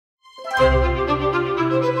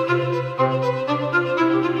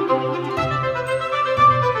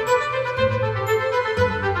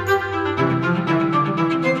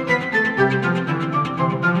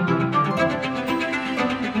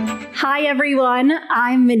everyone.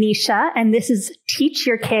 I'm Manisha, and this is Teach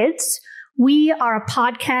Your Kids. We are a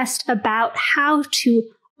podcast about how to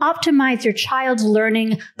optimize your child's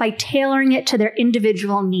learning by tailoring it to their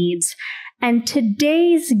individual needs. And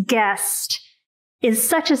today's guest is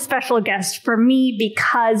such a special guest for me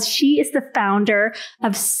because she is the founder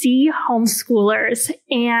of SEA Homeschoolers.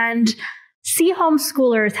 And SEA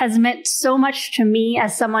Homeschoolers has meant so much to me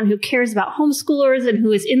as someone who cares about homeschoolers and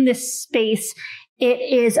who is in this space. It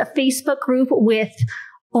is a Facebook group with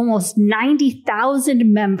almost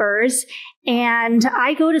 90,000 members. And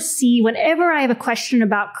I go to SEA whenever I have a question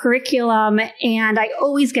about curriculum, and I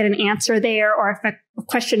always get an answer there, or if a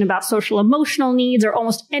question about social emotional needs or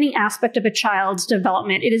almost any aspect of a child's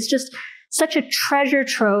development. It is just such a treasure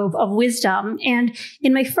trove of wisdom. And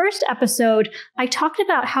in my first episode, I talked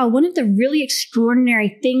about how one of the really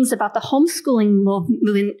extraordinary things about the homeschooling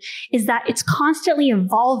movement is that it's constantly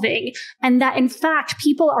evolving, and that in fact,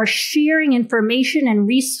 people are sharing information and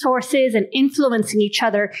resources and influencing each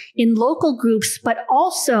other in local groups, but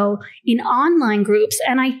also in online groups.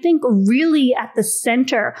 And I think really at the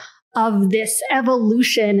center of this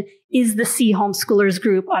evolution is the SEA Homeschoolers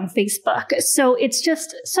group on Facebook. So it's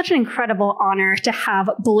just such an incredible honor to have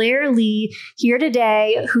Blair Lee here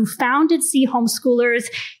today, who founded SEA Homeschoolers.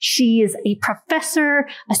 She is a professor,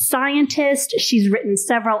 a scientist. She's written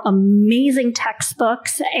several amazing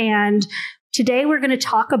textbooks, and today we're going to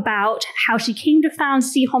talk about how she came to found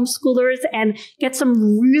SEA Homeschoolers and get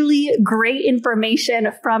some really great information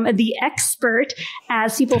from the expert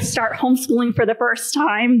as people start homeschooling for the first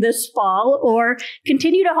time this fall or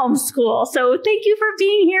continue to homeschool. So thank you for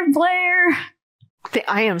being here, Blair.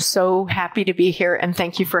 I am so happy to be here, and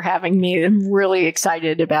thank you for having me. I'm really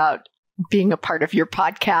excited about being a part of your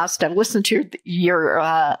podcast. I've listened to your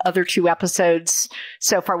other two episodes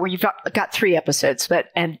so far, where you've got 3 episodes,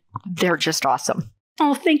 and they're just awesome.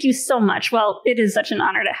 Oh, thank you so much. Well, it is such an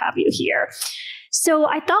honor to have you here. So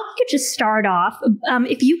I thought we could just start off.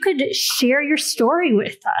 If you could share your story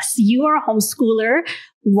with us. You are a homeschooler.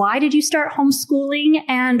 Why did you start homeschooling,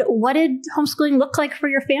 and what did homeschooling look like for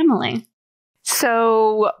your family?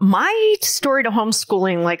 So my story to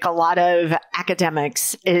homeschooling, like a lot of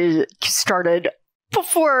academics, started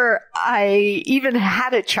before I even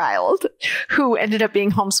had a child who ended up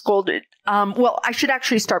being homeschooled. Well, I should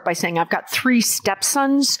actually start by saying I've got 3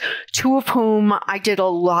 stepsons, 2 of whom I did a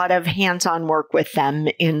lot of hands-on work with them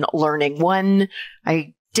in learning. One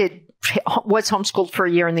was homeschooled for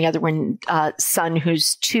a year, and the other one, son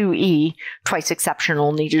who's 2E, twice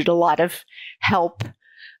exceptional, needed a lot of help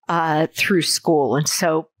through school. And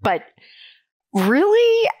so, but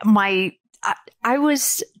really I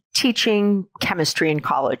was teaching chemistry in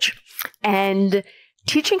college, and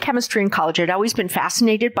teaching chemistry in college, I'd always been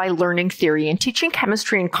fascinated by learning theory, and teaching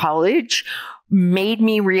chemistry in college made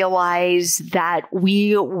me realize that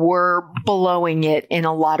we were blowing it in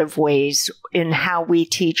a lot of ways in how we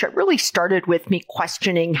teach. It really started with me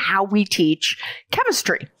questioning how we teach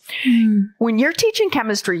chemistry. When you're teaching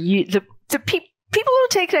chemistry, people who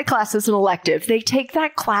take that class as an elective, they take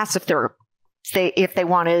that class if they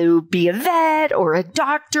want to be a vet or a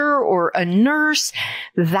doctor or a nurse.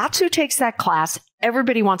 That's who takes that class.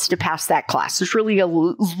 Everybody wants to pass that class. There's really a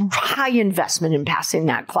high investment in passing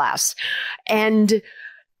that class. And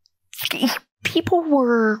people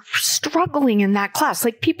were struggling in that class.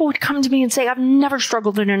 Like, people would come to me and say, I've never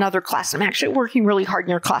struggled in another class. I'm actually working really hard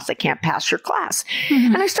in your class. I can't pass your class.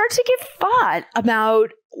 Mm-hmm. And I started to give thought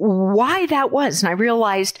about why that was. And I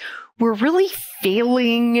realized we're really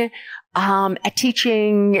failing at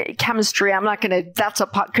teaching chemistry. I'm not going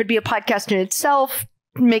to, could be a podcast in itself,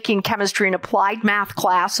 making chemistry an applied math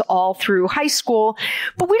class all through high school.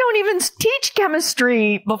 But we don't even teach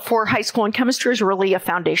chemistry before high school. And chemistry is really a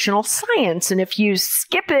foundational science. And if you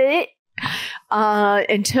skip it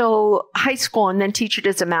until high school and then teach it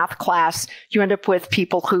as a math class, you end up with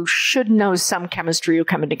people who should know some chemistry, who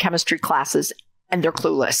come into chemistry classes and they're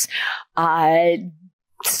clueless.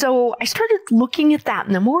 So I started looking at that.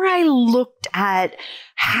 And the more I looked at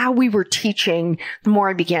how we were teaching, the more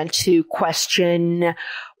I began to question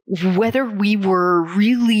whether we were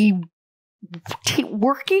really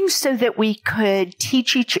working so that we could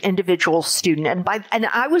teach each individual student. And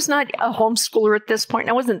I was not a homeschooler at this point.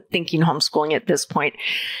 I wasn't thinking homeschooling at this point.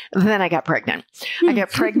 Then I got pregnant. I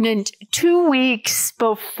got pregnant 2 weeks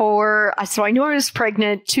before. So I knew I was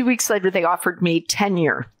pregnant. 2 weeks later, they offered me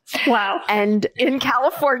tenure. Wow. And in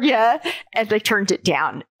California, and I turned it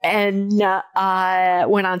down and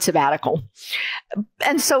went on sabbatical.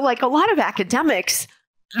 And so, like a lot of academics,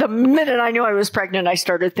 the minute I knew I was pregnant, I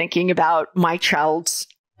started thinking about my child's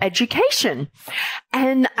education.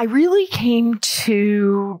 And I really came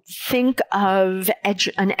to think of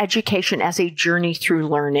an education as a journey through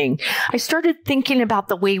learning. I started thinking about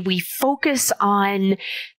the way we focus on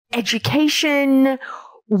education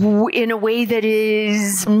in a way that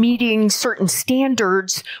is meeting certain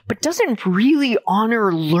standards, but doesn't really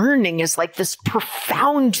honor learning as like this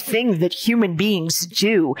profound thing that human beings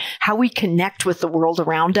do, how we connect with the world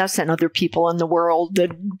around us and other people in the world.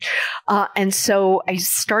 And so I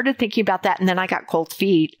started thinking about that, and then I got cold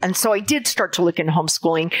feet. And so I did start to look into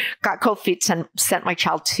homeschooling, got cold feet, sent my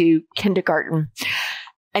child to kindergarten.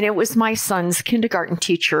 And it was my son's kindergarten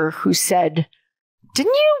teacher who said,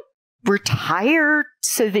 "Didn't you retire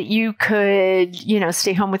so that you could,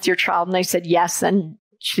 stay home with your child?" And I said, "Yes." And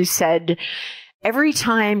she said, every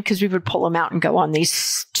time, because we would pull him out and go on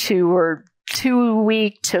these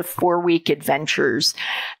 2-week to 4-week adventures.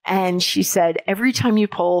 And she said, every time you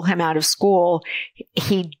pull him out of school,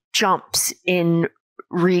 he jumps in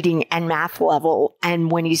reading and math level.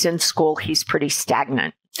 And when he's in school, he's pretty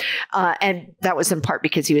stagnant. And that was in part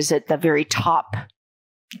because he was at the very top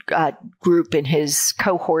group in his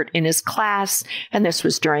cohort in his class, and this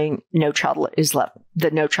was during the No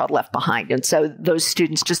Child Left Behind, and so those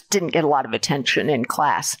students just didn't get a lot of attention in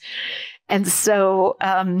class. And so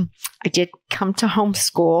I did come to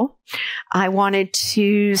homeschool.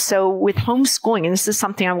 So with homeschooling, and this is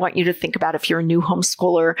something I want you to think about if you're a new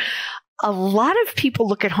homeschooler, a lot of people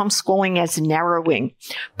look at homeschooling as narrowing,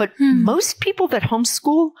 but most people that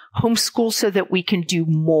homeschool so that we can do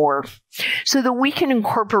more, so that we can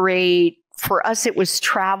incorporate. For us, it was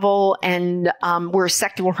travel, and we're a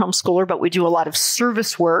secular homeschooler, but we do a lot of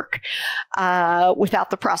service work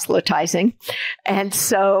without the proselytizing. And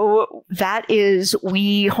so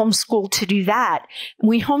we homeschooled to do that.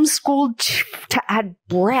 We homeschooled to add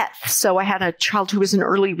breadth. So I had a child who was an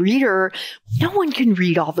early reader. No one can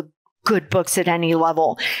read all the good books at any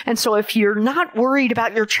level. And so if you're not worried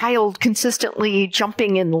about your child consistently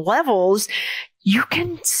jumping in levels, you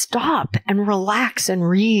can stop and relax and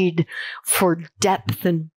read for depth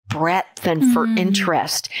and breadth and for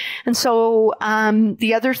interest. And so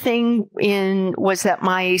the other thing was that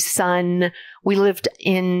my son, we lived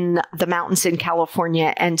in the mountains in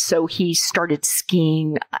California, and so he started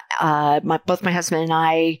skiing. Both my husband and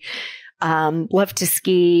I love to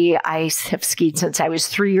ski. I have skied since I was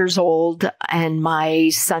 3 years old, and my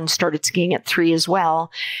son started skiing at 3 as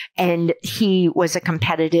well. And he was a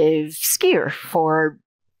competitive skier for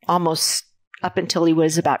almost up until he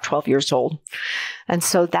was about 12 years old. And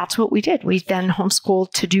so that's what we did. We then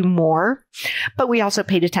homeschooled to do more, but we also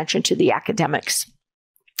paid attention to the academics.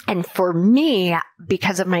 And for me,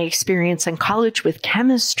 because of my experience in college with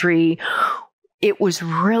chemistry, it was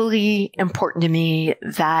really important to me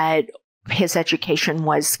that his education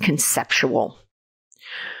was conceptual,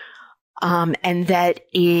 and that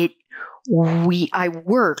I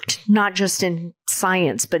worked not just in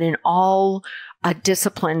science, but in all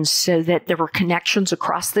disciplines, so that there were connections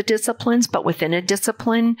across the disciplines, but within a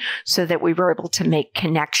discipline, so that we were able to make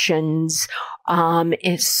connections,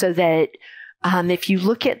 so that if you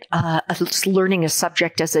look at learning a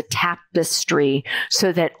subject as a tapestry,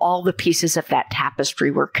 so that all the pieces of that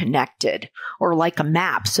tapestry were connected, or like a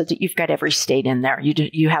map, so that you've got every state in there.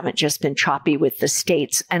 You haven't just been choppy with the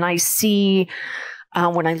states. And I see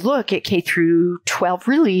when I look at K through 12,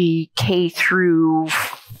 really K through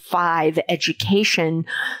 5 education,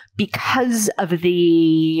 because of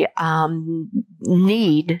the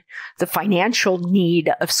the financial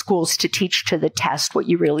need of schools to teach to the test, what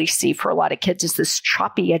you really see for a lot of kids is this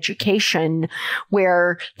choppy education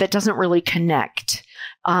that doesn't really connect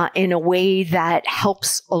in a way that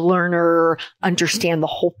helps a learner understand the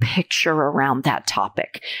whole picture around that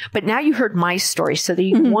topic. But now you heard my story. So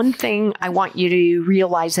the one thing I want you to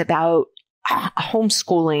realize about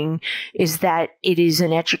homeschooling is that it is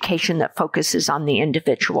an education that focuses on the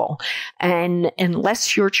individual. And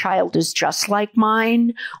unless your child is just like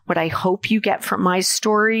mine, what I hope you get from my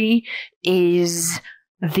story is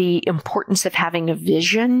the importance of having a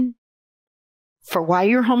vision for why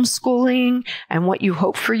you're homeschooling and what you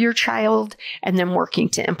hope for your child, and then working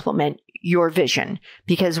to implement your vision.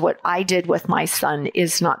 Because what I did with my son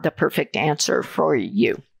is not the perfect answer for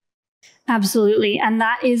you. Absolutely. And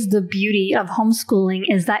that is the beauty of homeschooling,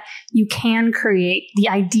 is that you can create the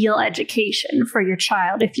ideal education for your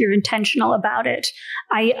child if you're intentional about it.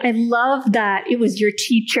 I love that it was your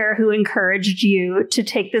teacher who encouraged you to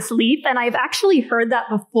take this leap. And I've actually heard that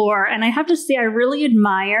before. And I have to say, I really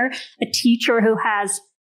admire a teacher who has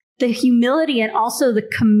the humility and also the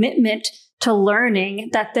commitment to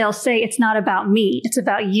learning, that they'll say, it's not about me, it's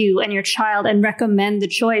about you and your child, and recommend the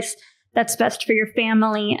choice. that's best for your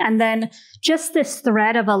family. And then just this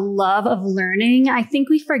thread of a love of learning. I think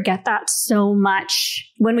we forget that so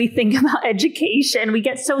much when we think about education. We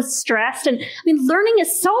get so stressed. And I mean, learning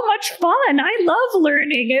is so much fun. I love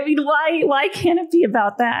learning. I mean, why can't it be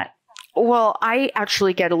about that? Well, I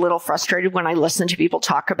actually get a little frustrated when I listen to people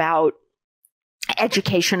talk about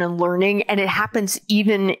education and learning, and it happens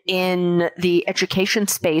even in the education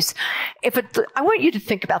space. I want you to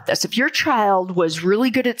think about this. If your child was really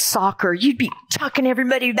good at soccer, you'd be talking to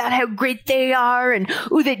everybody about how great they are, and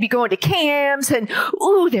they'd be going to camps, and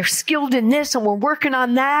they're skilled in this, and we're working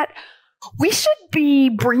on that. We should be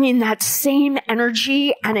bringing that same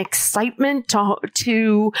energy and excitement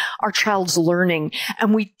to our child's learning,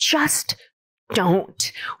 and we just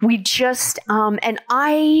don't.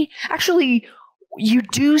 You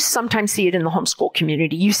do sometimes see it in the homeschool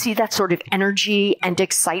community. You see that sort of energy and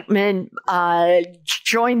excitement.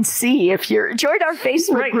 Join our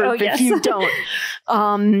Facebook group if you don't,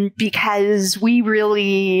 because we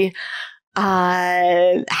really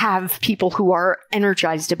have people who are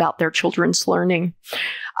energized about their children's learning.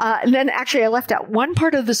 And then actually I left out one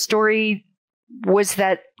part of the story was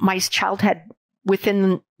that my child had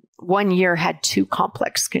within 1 year had 2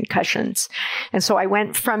 complex concussions. And so I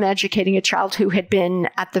went from educating a child who had been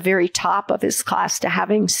at the very top of his class to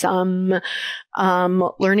having some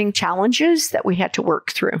learning challenges that we had to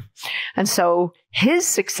work through. And so his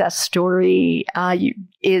success story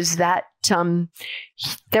is that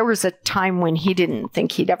there was a time when he didn't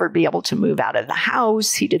think he'd ever be able to move out of the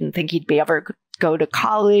house. He didn't think he'd be ever go to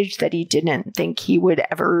college, that he didn't think he would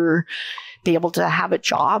ever be able to have a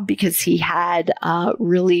job because he had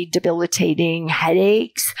really debilitating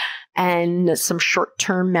headaches and some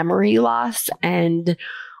short-term memory loss. And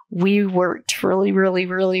we worked really, really,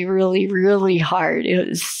 really, really, really hard. It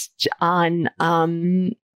was on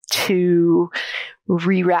to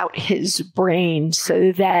reroute his brain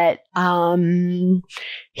so that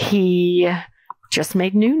he just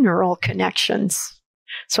made new neural connections.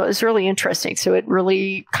 So it was really interesting. So it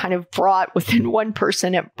really kind of brought within one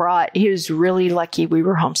person, he was really lucky we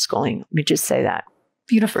were homeschooling. Let me just say that.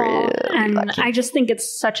 Beautiful. Really and lucky. I just think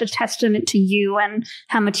it's such a testament to you and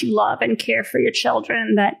how much you love and care for your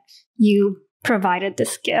children that you provided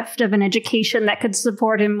this gift of an education that could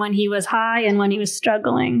support him when he was high and when he was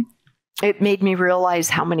struggling. It made me realize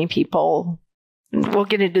how many people, we'll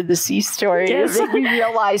get into the SEA story, Yes. It made me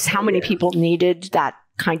realize how many people needed that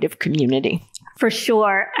kind of community. For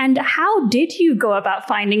sure. And how did you go about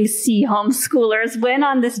finding SEA Homeschoolers? When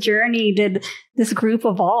on this journey did this group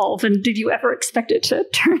evolve? And did you ever expect it to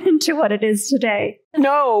turn into what it is today?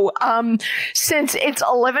 No. Since it's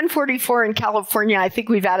 11:44 in California, I think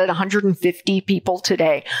we've added 150 people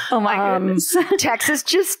today. Oh my goodness. Texas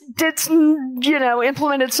just did some,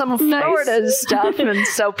 implemented some of Florida's stuff. And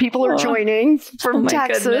so people are joining from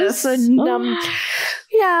Texas. And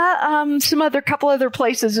some couple other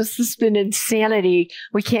places. This has been insanity.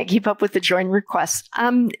 We can't keep up with the join requests.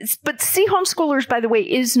 But SEA Homeschoolers, by the way,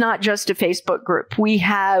 is not just a Facebook group. We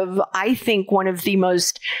have, I think, one of the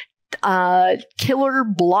most killer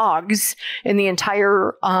blogs in the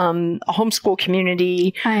entire homeschool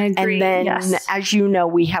community. I agree. And then, as you know,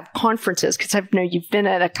 we have conferences because I know you've been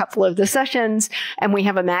at a couple of the sessions, and we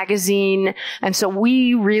have a magazine. And so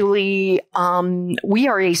we really, we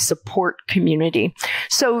are a support community.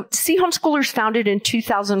 So SEA Homeschoolers founded in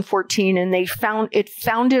 2014, and they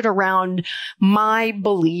founded around my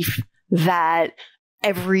belief that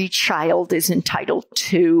every child is entitled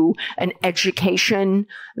to an education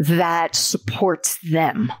that supports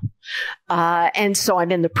them. And so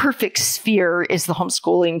I'm in the perfect sphere is the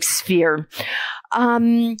homeschooling sphere.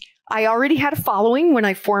 I already had a following when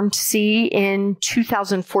I formed SEA in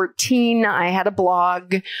 2014. I had a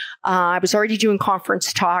blog. I was already doing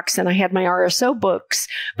conference talks, and I had my RSO books.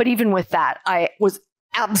 But even with that, I was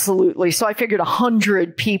so I figured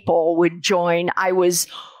 100 people would join. I was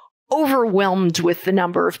overwhelmed with the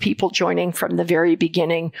number of people joining from the very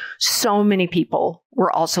beginning. So many people were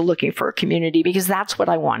also looking for a community because that's what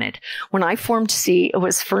I wanted. When I formed SEA, it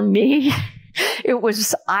was for me.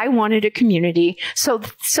 I wanted a community.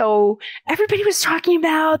 So everybody was talking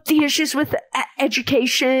about the issues with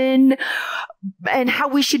education and how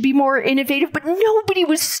we should be more innovative, but nobody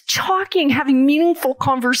was having meaningful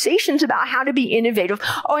conversations about how to be innovative.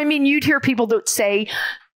 You'd hear people that say,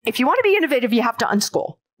 if you want to be innovative, you have to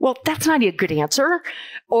unschool. well, that's not a good answer.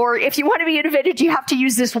 Or if you want to be innovative, you have to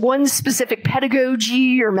use this one specific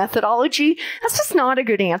pedagogy or methodology. That's just not a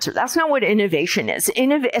good answer. That's not what innovation is,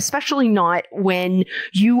 especially not when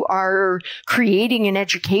you are creating an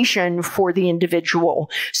education for the individual.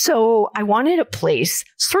 So I wanted a place,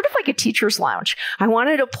 sort of like a teacher's lounge. I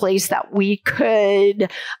wanted a place that we could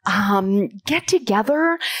get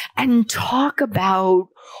together and talk about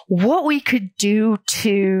what we could do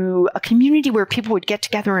to a community where people would get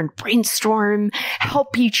together and brainstorm,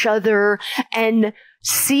 help each other. And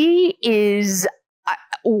SEA is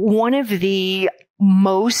one of the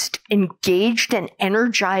most engaged and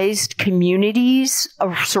energized communities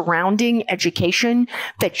surrounding education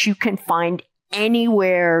that you can find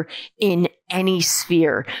anywhere in any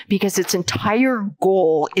sphere, because its entire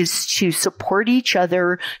goal is to support each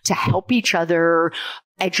other, to help each other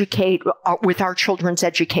educate with our children's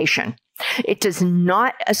education. It does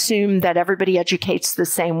not assume that everybody educates the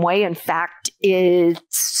same way. In fact,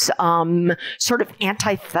 it's sort of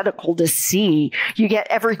antithetical to SEA. You get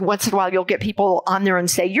every once in a while, you'll get people on there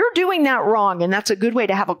and say, you're doing that wrong. And that's a good way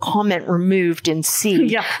to have a comment removed in SEA.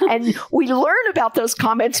 Yeah. And we learn about those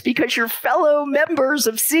comments because your fellow members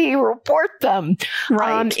of SEA report them.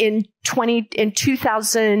 Right. In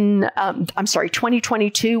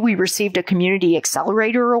 2022, we received a Community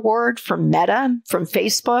Accelerator Award from Meta, from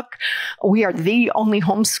Facebook. We are the only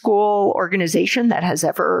homeschool organization that has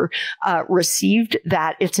ever received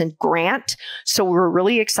that. It's a grant. So we're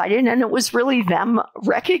really excited. And it was really them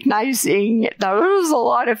recognizing that there was a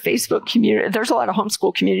lot of Facebook community. There's a lot of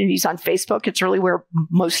homeschool communities on Facebook. It's really where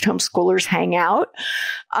most homeschoolers hang out.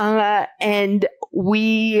 And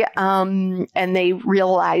they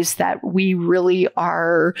realized that we really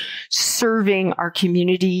are serving our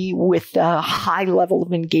community with a high level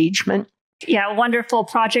of engagement. Yeah, wonderful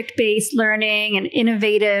project-based learning and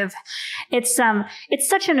innovative. It's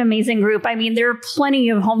such an amazing group. I mean, there are plenty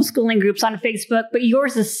of homeschooling groups on Facebook, but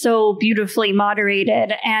yours is so beautifully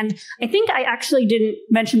moderated. And I think I actually didn't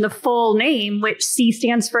mention the full name, which SEA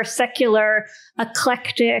stands for Secular,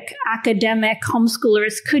 Eclectic, Academic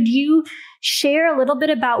Homeschoolers. Could you share a little bit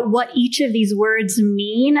about what each of these words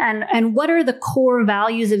mean and what are the core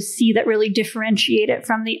values of SEA that really differentiate it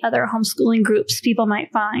from the other homeschooling groups people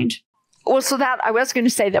might find? Well, so that I was going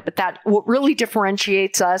to say that, but that what really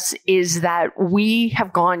differentiates us is that we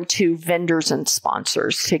have gone to vendors and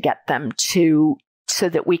sponsors to get them to, so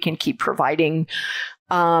that we can keep providing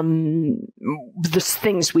the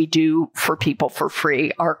things we do for people for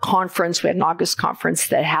free. Our conference, we had an August conference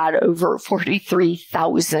that had over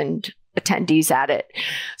 43,000 attendees at it.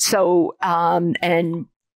 So, and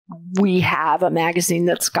we have a magazine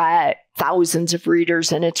that's got thousands of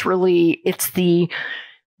readers, and it's the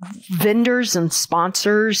vendors and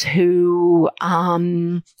sponsors who,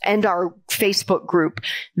 and our Facebook group,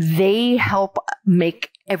 they help make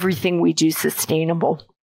everything we do sustainable.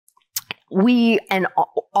 We and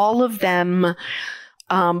all of them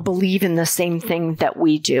believe in the same thing that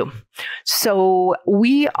we do. So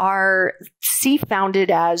we are SEA founded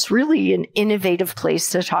as really an innovative place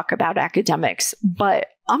to talk about academics, but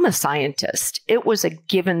I'm a scientist. It was a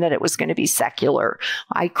given that it was going to be secular.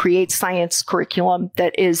 I create science curriculum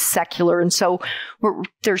that is secular. And so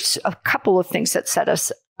there's a couple of things that set us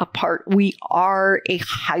apart. We are a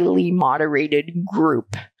highly moderated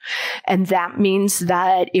group. And that means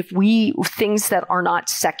that things that are not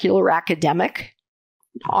secular academic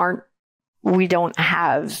we don't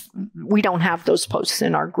have those posts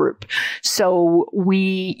in our group. So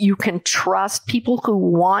you can trust people who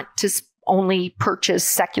want to only purchase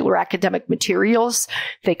secular academic materials.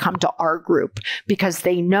 They come to our group because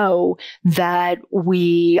they know that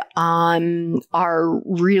we have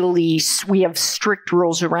strict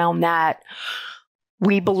rules around that.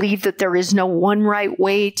 We believe that there is no one right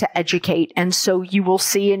way to educate. And so you will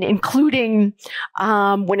see, and including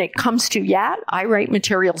when it comes to, I write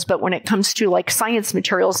materials, but when it comes to like science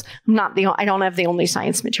materials, I don't have the only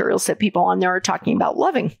science materials that people on there are talking about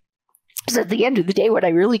loving. Because at the end of the day, what I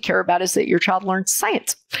really care about is that your child learns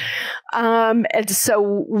science. And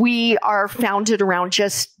so we are founded around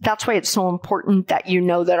that's why it's so important that you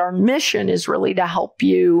know that our mission is really to help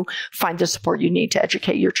you find the support you need to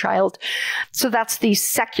educate your child. So that's the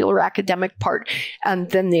secular academic part.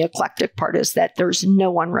 And then the eclectic part is that there's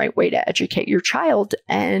no one right way to educate your child.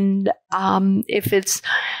 And I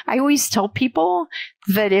always tell people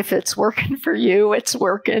that if it's working for you, it's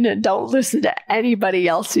working, and don't listen to anybody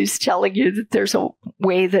else who's telling you that there's a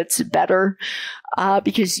way that's better,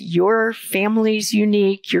 because your family's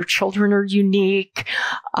unique, your children are unique.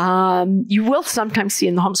 You will sometimes see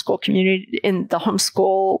in the homeschool community,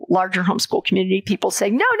 larger homeschool community, people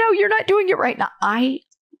saying, no, you're not doing it right. Now, I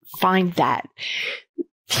find that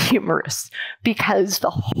humorous, because the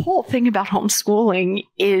whole thing about homeschooling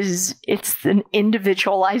is it's an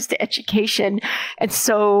individualized education. And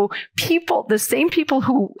so the same people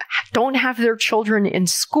who don't have their children in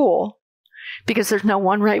school because there's no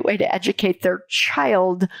one right way to educate their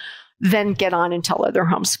child, then get on and tell other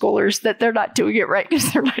homeschoolers that they're not doing it right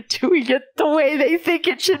because they're not doing it the way they think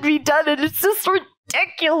it should be done. And it's just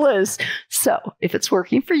ridiculous. So if it's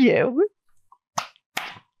working for you,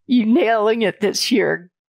 you nailing it this year.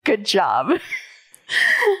 Good job.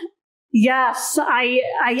 Yes,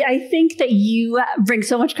 I think that you bring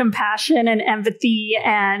so much compassion and empathy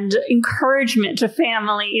and encouragement to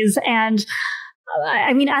families. And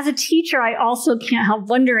I mean, as a teacher, I also can't help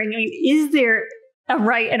wondering, is there a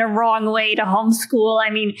right and a wrong way to homeschool? I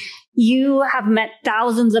mean, you have met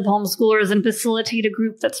thousands of homeschoolers and facilitate a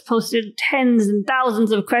group that's posted tens and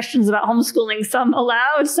thousands of questions about homeschooling, some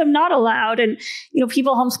allowed, some not allowed. And,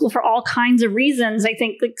 people homeschool for all kinds of reasons. I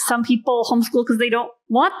think like some people homeschool because they don't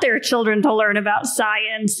want their children to learn about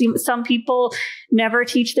science. Some people never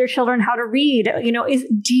teach their children how to read.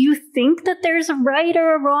 Do you think that there's a right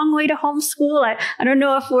or a wrong way to homeschool? I don't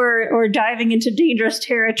know if we're diving into dangerous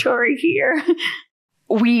territory here.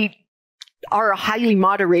 We are a highly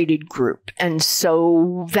moderated group. And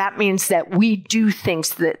so that means that we do think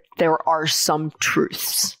that there are some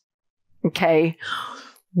truths. Okay.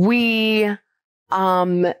 We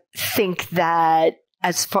think that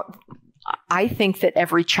I think that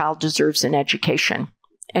every child deserves an education.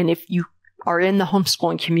 And if you are in the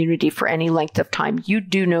homeschooling community for any length of time, you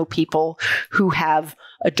do know people who have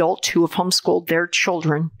adults who have homeschooled their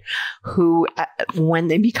children who, when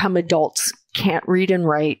they become adults, can't read and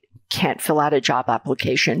write, can't fill out a job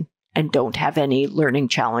application, and don't have any learning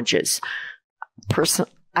challenges.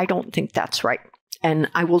 I don't think that's right.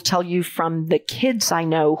 And I will tell you from the kids I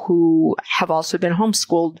know who have also been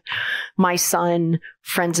homeschooled, my son,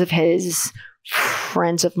 friends of his,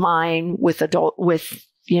 friends of mine with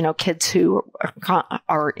kids who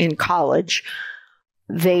are in college,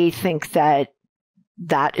 they think that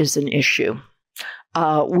is an issue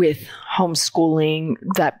with homeschooling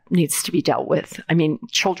that needs to be dealt with. I mean,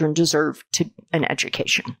 children deserve an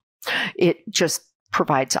education. It just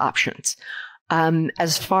provides options.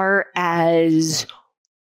 As far as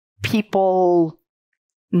people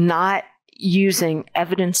not using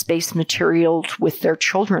evidence-based materials with their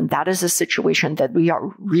children, that is a situation that we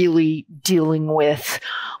are really dealing with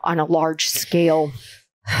on a large scale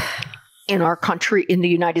in our country, in the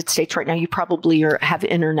United States right now. You probably have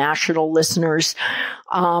international listeners,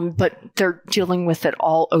 but they're dealing with it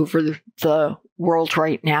all over the world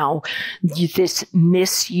right now. This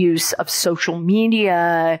misuse of social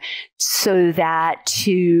media so that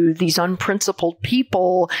to these unprincipled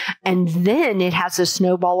people, and then it has a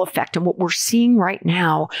snowball effect. And what we're seeing right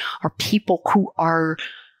now are people who are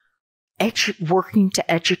working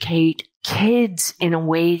to educate kids in a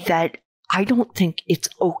way that I don't think it's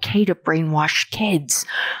okay to brainwash kids.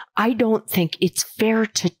 I don't think it's fair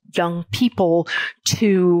to young people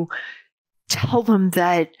to tell them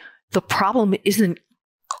that the problem isn't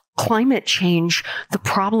climate change. The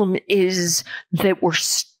problem is that we're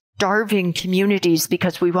starving communities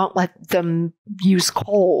because we won't let them use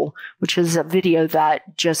coal, which is a video that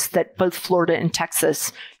both Florida and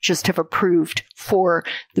Texas just have approved for.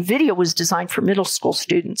 The video was designed for middle school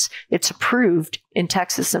students. It's approved in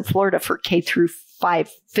Texas and Florida for K through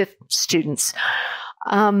 5th students.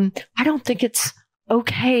 I don't think it's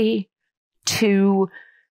okay to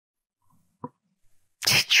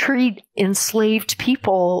treat enslaved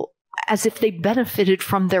people as if they benefited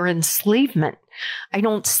from their enslavement. I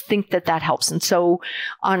don't think that helps. And so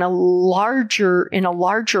in a larger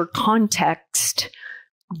context,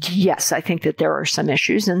 yes, I think that there are some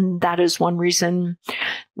issues. And that is one reason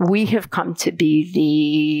we have come to be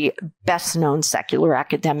the best known secular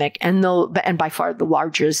academic and by far the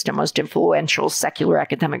largest and most influential secular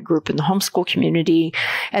academic group in the homeschool community.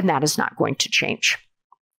 And that is not going to change.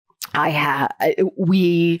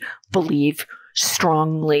 We believe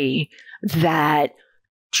strongly that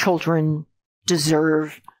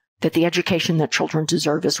the education that children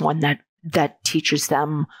deserve is one that teaches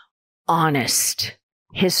them honest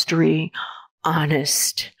history,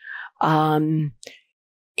 honest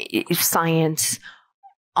science,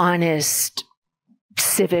 honest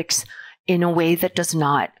civics in a way that does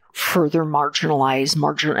not further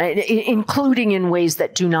including in ways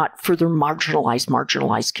that do not further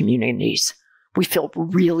marginalized communities. We feel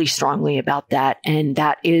really strongly about that. And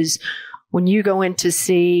that is, when you go in to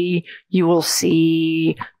see, you will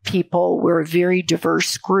see people. We're a very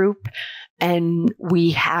diverse group, and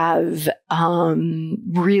we have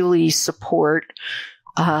really support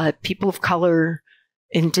people of color,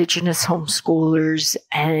 Indigenous homeschoolers,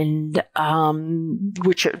 and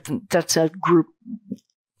that's a group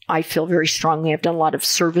I feel very strongly. I've done a lot of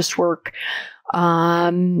service work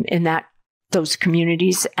in those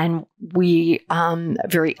communities, and we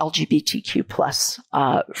very LGBTQ plus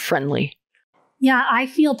friendly. Yeah, I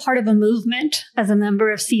feel part of a movement as a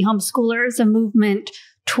member of SEA Homeschoolers, a movement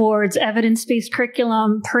towards evidence-based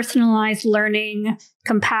curriculum, personalized learning,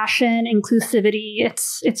 compassion, inclusivity.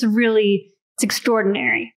 It's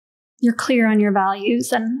extraordinary. You're clear on your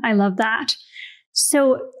values, and I love that.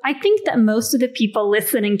 So I think that most of the people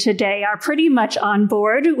listening today are pretty much on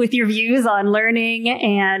board with your views on learning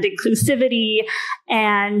and inclusivity,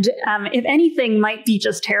 and if anything, might be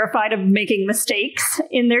just terrified of making mistakes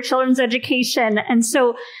in their children's education. And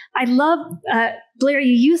so I love, Blair,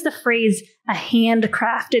 you use the phrase a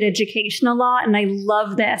handcrafted education a lot, and I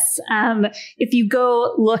love this. If you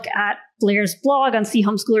go look at Blair's blog on SEA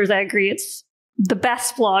Homeschoolers, I agree, it's the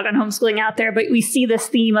best blog on homeschooling out there, but we see this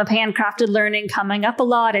theme of handcrafted learning coming up a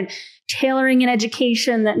lot, and tailoring an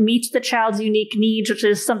education that meets the child's unique needs, which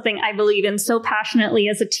is something I believe in so passionately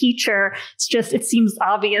as a teacher. It seems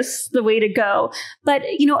obvious the way to go. But,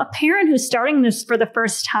 a parent who's starting this for the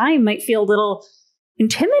first time might feel a little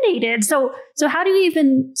intimidated. So how do you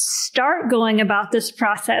even start going about this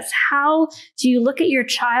process? How do you look at your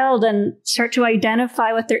child and start to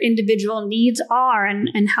identify what their individual needs are and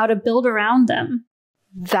how to build around them?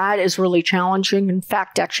 That is really challenging. In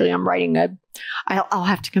fact, actually, I'll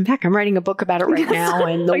have to come back. I'm writing a book about it right now.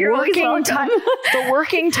 And the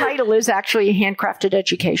working title is actually Handcrafted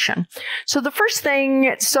Education. So the first thing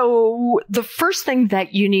that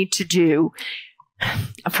you need to do,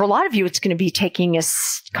 for a lot of you, it's going to be taking a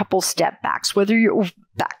couple step backs, whether you're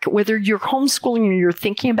homeschooling or you're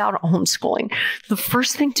thinking about homeschooling. The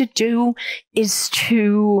first thing to do is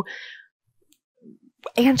to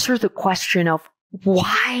answer the question of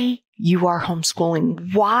why you are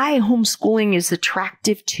homeschooling, why homeschooling is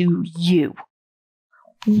attractive to you.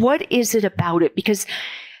 What is it about it? Because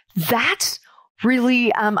that's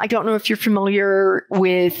really, I don't know if you're familiar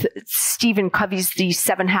with Stephen Covey's The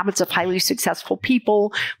 7 Habits of Highly Successful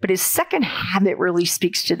People, but his second habit really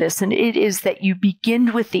speaks to this, and it is that you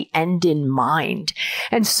begin with the end in mind.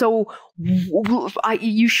 And so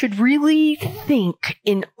you should really think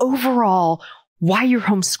in overall why you're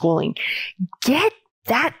homeschooling. Get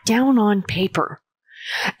that down on paper.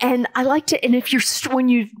 And I like to, and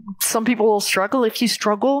some people will struggle. If you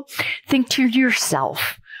struggle, think to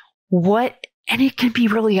yourself, and it can be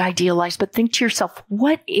really idealized, but think to yourself,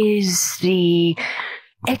 what is the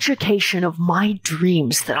education of my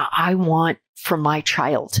dreams that I want for my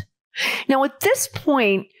child? Now, at this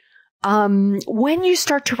point, when you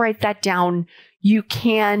start to write that down, you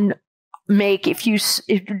can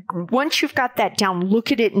once you've got that down,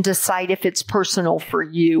 look at it and decide if it's personal for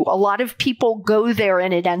you. A lot of people go there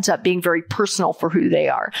and it ends up being very personal for who they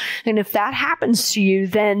are. And if that happens to you,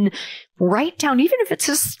 then write down, even if it's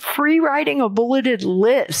just free writing a bulleted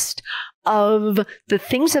list of the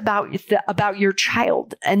things about your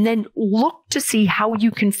child, and then look to see how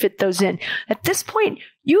you can fit those in. At this point,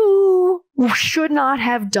 you should not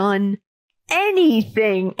have done any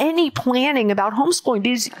planning about homeschooling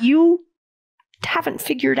because you haven't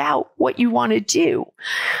figured out what you want to do.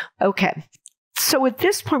 Okay. So at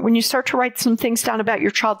this point, when you start to write some things down about your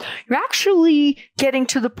child, you're actually getting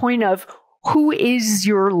to the point of who is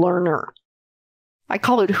your learner? I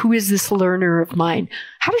call it, who is this learner of mine?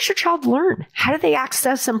 How does your child learn? How do they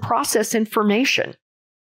access and process information?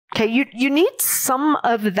 Okay. You need some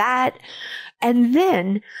of that. And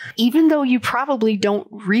then, even though you probably don't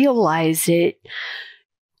realize it,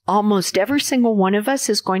 almost every single one of us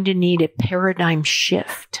is going to need a paradigm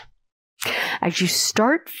shift. As you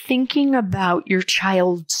start thinking about your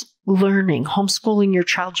child's learning, homeschooling your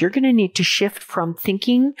child, you're going to need to shift from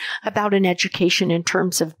thinking about an education in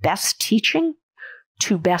terms of best teaching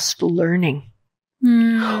to best learning.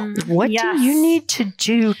 What do you need to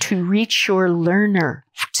do to reach your learner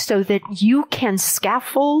so that you can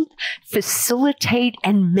scaffold, facilitate,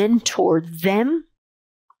 and mentor them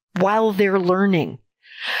while they're learning?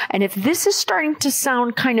 And if this is starting to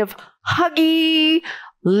sound kind of huggy,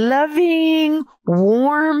 loving,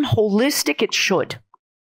 warm, holistic, it should.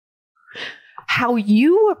 How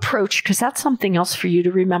you approach, because that's something else for you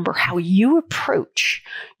to remember, how you approach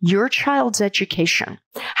your child's education,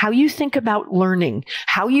 how you think about learning,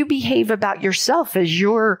 how you behave about yourself as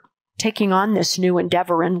you're taking on this new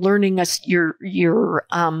endeavor and learning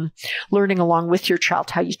learning along with your child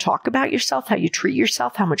how you talk about yourself, how you treat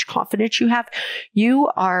yourself, how much confidence you have. You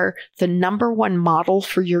are the number one model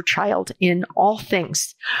for your child in all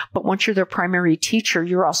things. But once you're their primary teacher,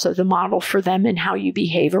 you're also the model for them in how you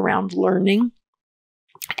behave around learning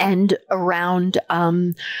and around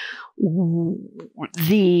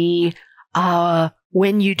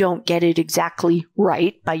when you don't get it exactly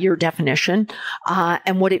right by your definition,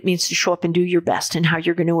 and what it means to show up and do your best and how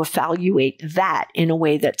you're going to evaluate that in a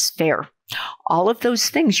way that's fair. All of those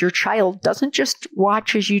things, your child doesn't just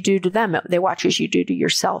watch as you do to them, they watch as you do to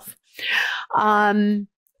yourself. And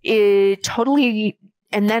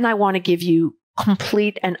then I want to give you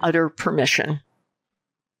complete and utter permission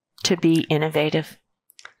to be innovative.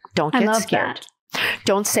 Don't get scared. That.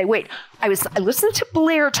 Don't say, wait, I listened to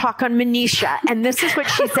Blair talk on Manisha, and this is what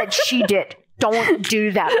she said she did. Don't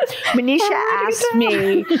do that. Manisha asked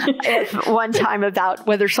me one time about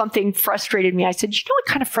whether something frustrated me. I said, you know what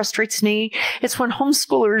kind of frustrates me? It's when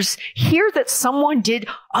homeschoolers hear that someone did,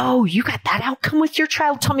 oh, you got that outcome with your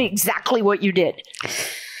child? Tell me exactly what you did.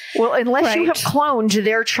 Well, unless you have cloned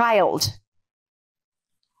their child,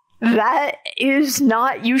 that is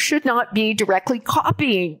not, you should not be directly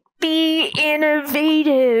copying. Be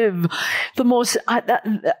innovative. The most,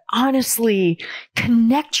 honestly,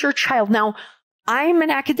 connect your child. Now, I'm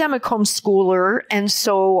an academic homeschooler, and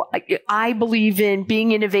so I believe in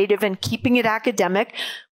being innovative and keeping it academic.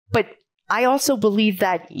 But I also believe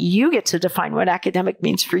that you get to define what academic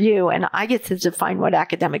means for you, and I get to define what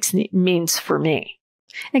academics means for me.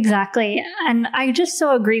 Exactly. And I just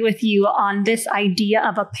so agree with you on this idea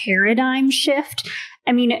of a paradigm shift.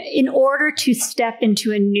 I mean, in order to step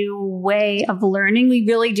into a new way of learning, we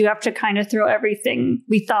really do have to kind of throw everything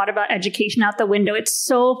we thought about education out the window. It's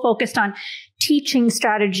so focused on teaching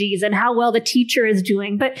strategies and how well the teacher is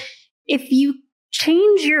doing. But if you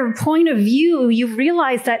change your point of view, you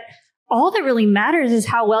realize that all that really matters is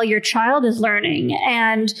how well your child is learning.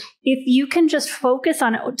 And if you can just focus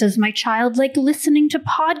on, does my child like listening to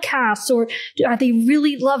podcasts, or are they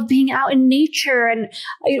really love being out in nature? And,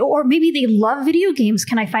 or maybe they love video games.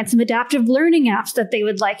 Can I find some adaptive learning apps that they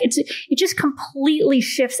would like? It just completely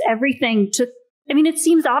shifts everything to, I mean, it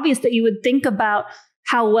seems obvious that you would think about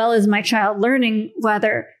how well is my child learning,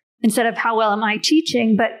 whether instead of how well am I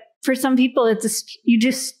teaching, but for some people, you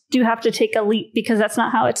just do have to take a leap because that's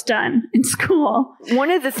not how it's done in school.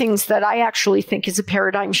 One of the things that I actually think is a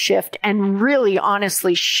paradigm shift and really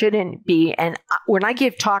honestly shouldn't be, and when I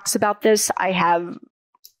give talks about this, I have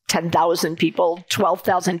 10,000 people,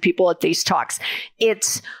 12,000 people at these talks.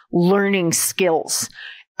 It's learning skills.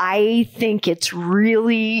 I think it's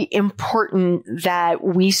really important that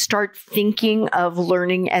we start thinking of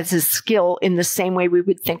learning as a skill in the same way we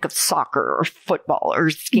would think of soccer or football or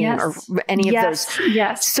skiing or any of those.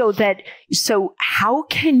 Yes. So how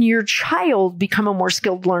can your child become a more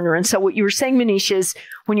skilled learner? And so what you were saying, Manisha, is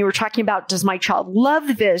when you were talking about, does my child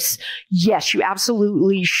love this? Yes, you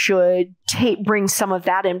absolutely should bring some of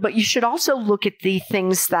that in, but you should also look at the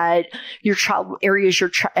things that your child,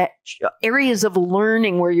 areas of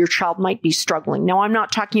learning where your child might be struggling. Now, I'm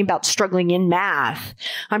not talking about struggling in math.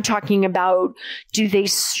 I'm talking about, do they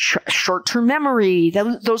short-term memory,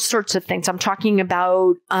 those sorts of things. I'm talking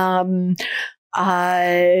about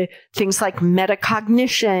things like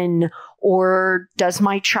metacognition, or does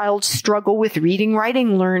my child struggle with reading,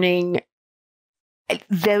 writing, learning?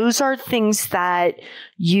 Those are things that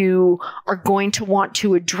you are going to want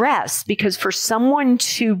to address, because for someone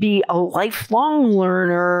to be a lifelong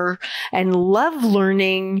learner and love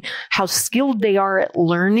learning, how skilled they are at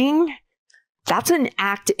learning, that's an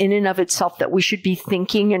act in and of itself that we should be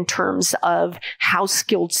thinking in terms of how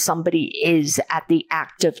skilled somebody is at the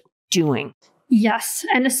act of doing. Yes.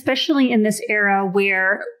 And especially in this era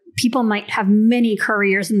where people might have many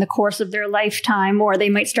careers in the course of their lifetime, or they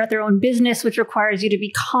might start their own business, which requires you to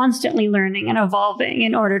be constantly learning and evolving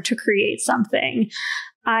in order to create something.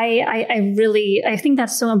 I think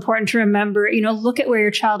that's so important to remember, look at where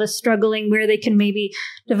your child is struggling, where they can maybe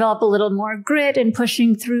develop a little more grit in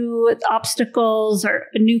pushing through obstacles or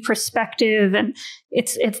a new perspective. And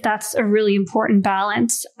that's a really important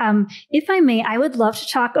balance. If I may, I would love to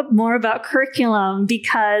talk more about curriculum,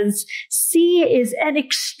 because SEA is an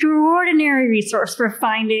extraordinary resource for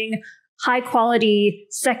finding high quality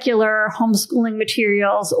secular homeschooling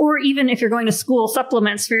materials, or even if you're going to school,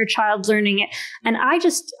 supplements for your child learning it. And I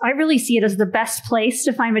really see it as the best place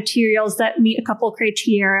to find materials that meet a couple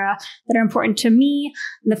criteria that are important to me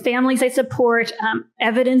and the families I support.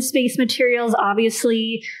 Evidence-based materials,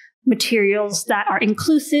 obviously, materials that are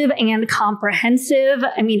inclusive and comprehensive.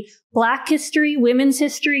 I mean, Black history, women's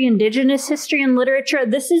history, Indigenous history, and literature.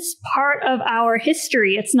 This is part of our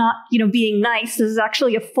history. It's not, being nice. This is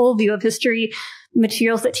actually a full view of history.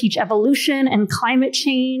 Materials that teach evolution and climate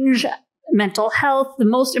change, mental health, the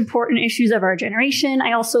most important issues of our generation.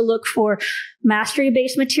 I also look for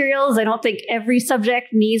mastery-based materials. I don't think every subject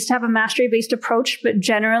needs to have a mastery-based approach, but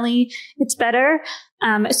generally it's better.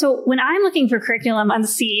 So when I'm looking for curriculum on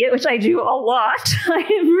SEA, which I do a lot, I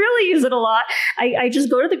really use it a lot. I just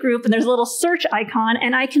go to the group and there's a little search icon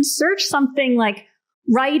and I can search something like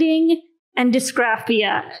writing and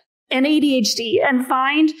dysgraphia and ADHD and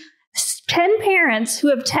find 10 parents who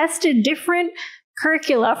have tested different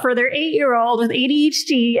curricula for their 8-year-old with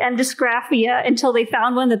ADHD and dysgraphia until they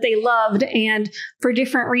found one that they loved and for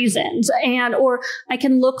different reasons. Or I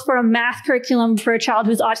can look for a math curriculum for a child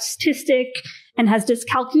who's autistic and has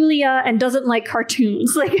dyscalculia and doesn't like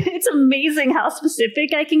cartoons. Like, it's amazing how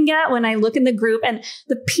specific I can get when I look in the group, and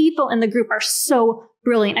the people in the group are so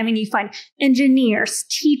brilliant. I mean, you find engineers,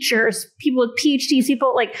 teachers, people with PhDs,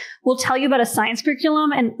 people will tell you about a science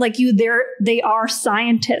curriculum and they are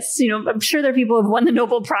scientists. I'm sure there are people who have won the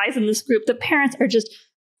Nobel Prize in this group. The parents are just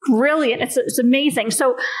brilliant. It's amazing.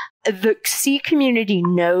 So the SEA community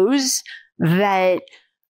knows that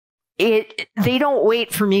they don't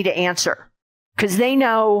wait for me to answer, because they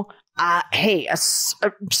know, hey, a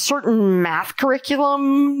certain math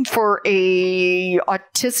curriculum for a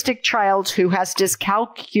autistic child who has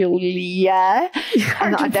dyscalculia,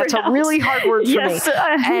 and that's a really hard word for me,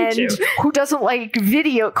 and who doesn't like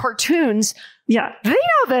video cartoons. Yeah, they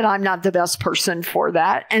know that I'm not the best person for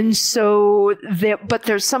that, and so but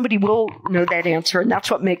there's somebody will know that answer, and that's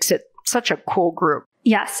what makes it such a cool group.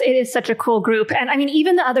 Yes, it is such a cool group. And I mean,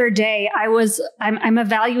 even the other day, I'm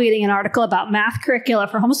evaluating an article about math curricula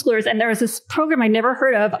for homeschoolers. And there was this program I never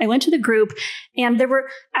heard of. I went to the group and there were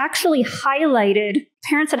actually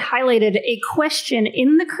parents had highlighted a question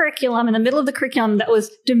in the curriculum, in the middle of the curriculum, that was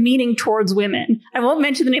demeaning towards women. I won't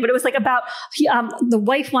mention the name, but it was about the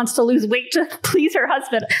wife wants to lose weight to please her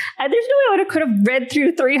husband. And there's no way I could have read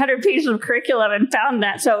through 300 pages of curriculum and found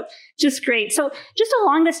that. So just great. So just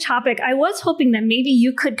along this topic, I was hoping that maybe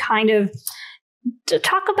you could kind of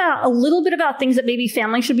talk about a little bit about things that maybe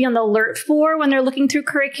families should be on the alert for when they're looking through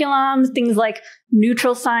curriculums, things like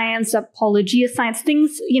neutral science, apologia science,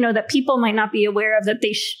 things, that people might not be aware of, that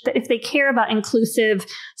that if they care about inclusive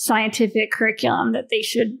scientific curriculum, that they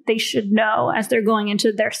should know as they're going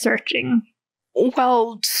into their searching.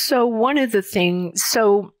 Well, so one of the things,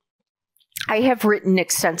 I have written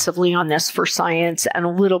extensively on this for science and a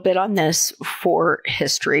little bit on this for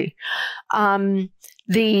history.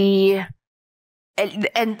 The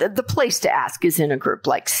place to ask is in a group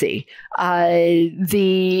like SEA.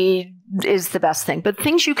 Is the best thing. But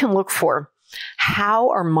things you can look for: how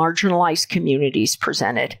are marginalized communities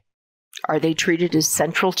presented? Are they treated as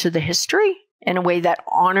central to the history in a way that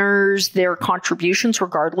honors their contributions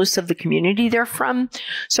regardless of the community they're from?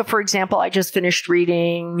 So, for example, I just finished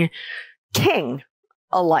reading King,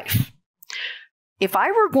 A Life. If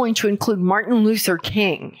I were going to include Martin Luther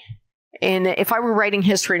King, and if I were writing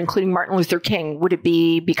history and including Martin Luther King, would it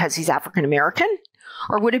be because he's African American?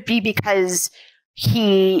 Or would it be because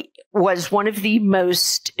he was one of the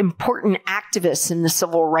most important activists in the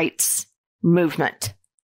civil rights movement,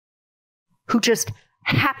 who just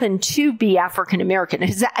happened to be African American?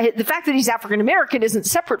 The fact that he's African American isn't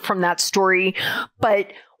separate from that story,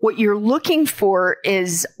 but what you're looking for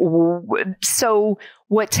is, so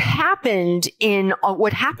what happens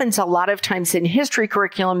a lot of times in history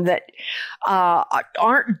curriculum that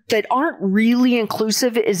aren't really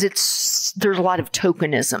inclusive is there's a lot of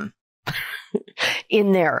tokenism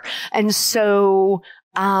in there. And so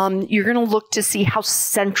you're going to look to see how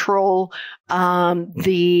central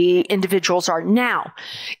the individuals are. Now,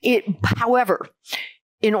 however,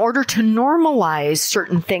 in order to normalize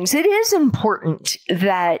certain things, it is important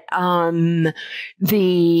that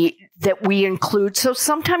that we include. So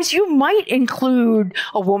sometimes you might include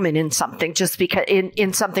a woman in something just because you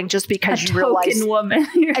realize woman.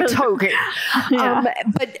 A token. Yeah.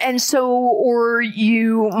 Or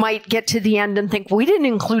you might get to the end and think, we didn't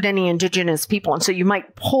include any Indigenous people, and so you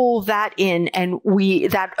might pull that in, and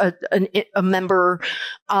a member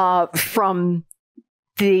from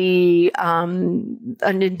an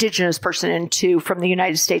Indigenous person from the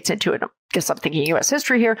United States into it. I guess I'm thinking U.S.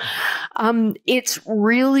 history here. It's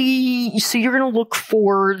really, so you're going to look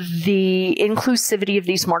for the inclusivity of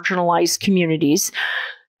these marginalized communities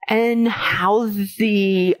and how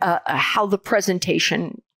the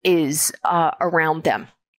presentation is around them.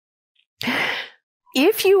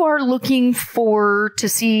 If you are looking to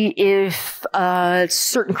see if a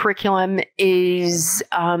certain curriculum is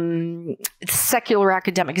secular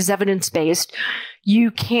academic, is evidence-based,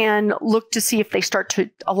 you can look to see if they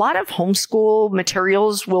a lot of homeschool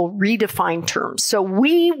materials will redefine terms. So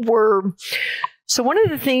one of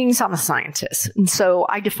the things, I'm a scientist, and so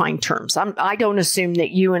I define terms. I don't assume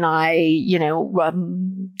that you and I,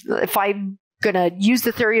 if I'm going to use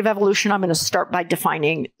the theory of evolution, I'm going to start by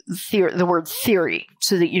defining the word theory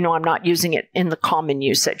so that I'm not using it in the common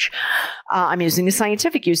usage. I'm using the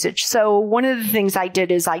scientific usage. So one of the things I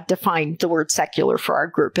did is I defined the word secular for our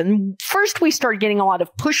group. And first we started getting a lot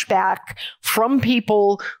of pushback from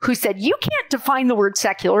people who said, you can't define the word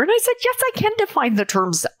secular. And I said, yes, I can define the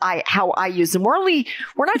terms how I use them.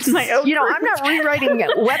 I'm not rewriting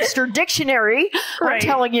Webster Dictionary. Right. I'm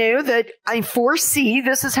telling you that I foresee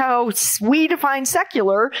this is how we define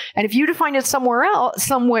secular. And if you define it somewhere else,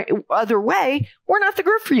 other way, we're not the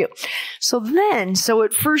group for you. So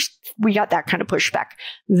at first we got that kind of pushback.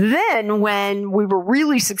 Then when we were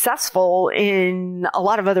really successful in a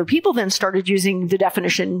lot of other people then started using the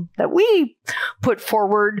definition that we put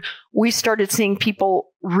forward, we started seeing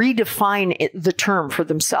people redefine the term for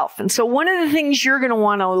themselves. And so one of the things you're going to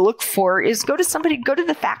want to look for is go to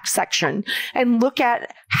the facts section and look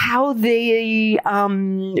at how the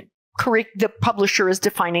publisher is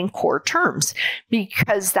defining core terms,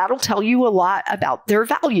 because that'll tell you a lot about their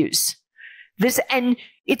values. And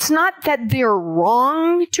it's not that they're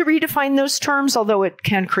wrong to redefine those terms, although it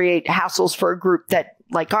can create hassles for a group that,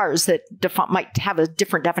 like ours, that might have a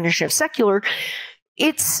different definition of secular.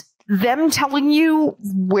 It's them telling you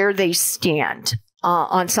where they stand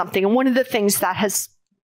on something. And one of the things that has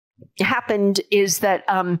happened is that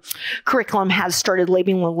curriculum has started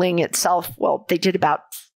labeling itself, well, they did about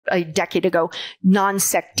a decade ago,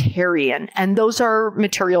 non-sectarian. And those are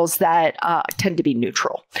materials that tend to be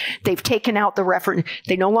neutral. They've taken out the reference.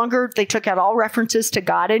 They took out all references to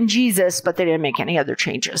God and Jesus, but they didn't make any other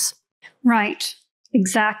changes. Right.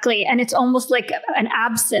 Exactly. And it's almost like an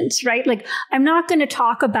absence, right? Like, I'm not going to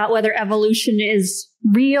talk about whether evolution is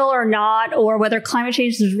real or not, or whether climate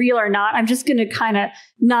change is real or not. I'm just going to kind of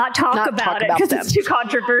not talk about it because it's too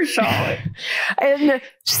controversial. And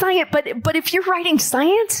science, but if you're writing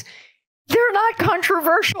science, they're not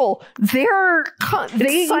controversial.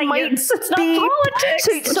 It's science. It's not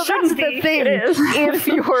politics. So that's the thing. If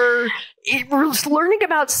you're learning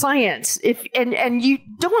about science, and you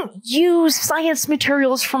don't use science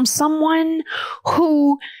materials from someone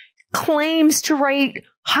who claims to write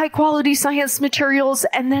high quality science materials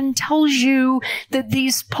and then tells you that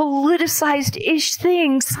these politicized-ish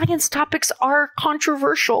things, science topics, are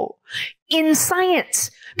controversial in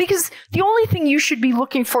science. Because the only thing you should be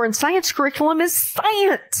looking for in science curriculum is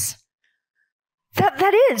science.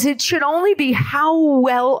 It should only be how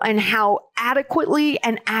well and how adequately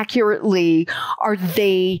and accurately are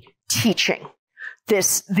they teaching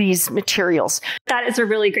these materials. That is a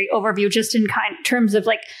really great overview, just in terms of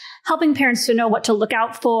like helping parents to know what to look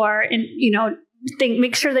out for, and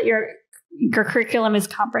make sure that your curriculum is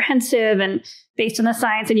comprehensive and based on the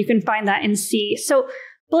science, and you can find that in SEA. So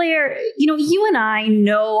Blair, you and I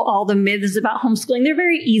know all the myths about homeschooling. They're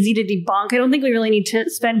very easy to debunk. I don't think we really need to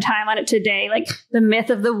spend time on it today. Like the myth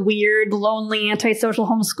of the weird, lonely, antisocial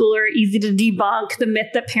homeschooler, easy to debunk. The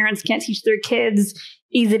myth that parents can't teach their kids,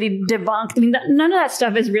 easy to debunk. I mean, none of that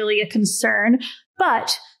stuff is really a concern,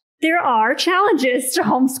 but there are challenges to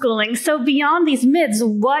homeschooling. So beyond these myths,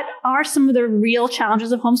 what are some of the real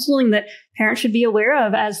challenges of homeschooling that parents should be aware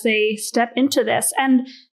of as they step into this? And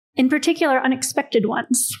in particular, unexpected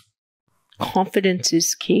ones. Confidence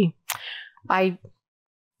is key.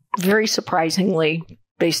 Very surprisingly,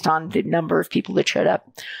 based on the number of people that showed up,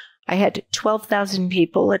 I had 12,000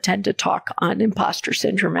 people attend a talk on imposter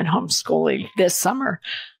syndrome and homeschooling this summer.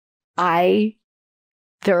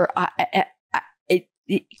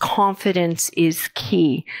 Confidence is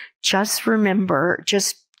key. Just remember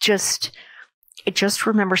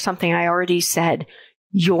something I already said.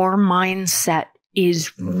 Your mindset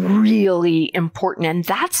is really important. And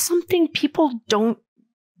that's something people don't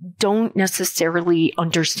necessarily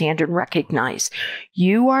understand and recognize.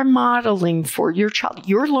 You are modeling for your child.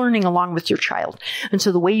 You're learning along with your child. And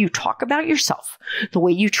so the way you talk about yourself, the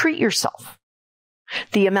way you treat yourself,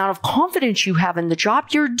 the amount of confidence you have in the job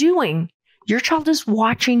you're doing, your child is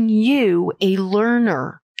watching you, a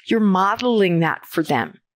learner. You're modeling that for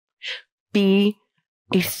them. Be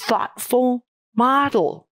a thoughtful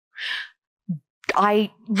model.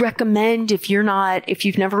 I recommend if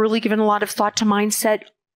you've never really given a lot of thought to mindset,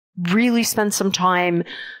 really spend some time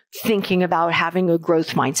thinking about having a growth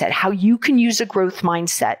mindset, how you can use a growth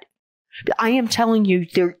mindset I am telling you,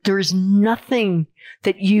 there's nothing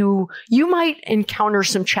that you might encounter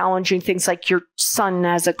some challenging things, like your son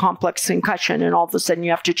has a complex concussion and all of a sudden you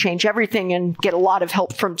have to change everything and get a lot of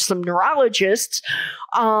help from some neurologists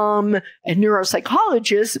and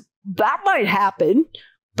neuropsychologists. That might happen.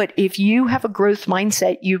 But if you have a growth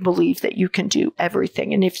mindset, you believe that you can do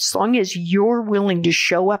everything. And as long as you're willing to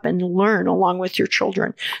show up and learn along with your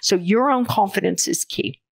children, so your own confidence is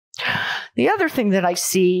key. The other thing that I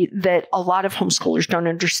see that a lot of homeschoolers don't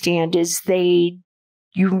understand is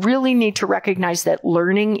you really need to recognize that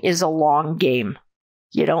learning is a long game.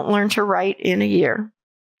 You don't learn to write in a year.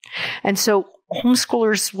 And so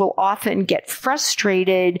homeschoolers will often get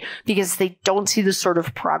frustrated because they don't see the sort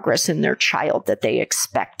of progress in their child that they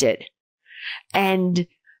expected. And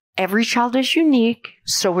every child is unique.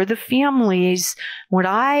 So are the families. What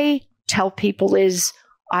I tell people is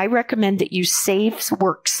I recommend that you save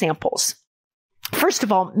work samples. First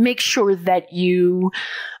of all, make sure that you,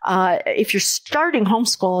 if you're starting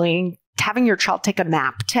homeschooling, having your child take a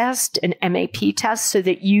MAP test, an MAP test, so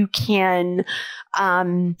that you can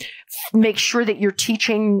make sure that you're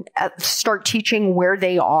start teaching where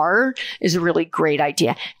they are is a really great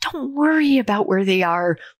idea. Don't worry about where they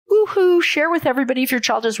are. Woohoo! Share with everybody if your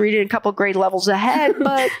child is reading a couple grade levels ahead,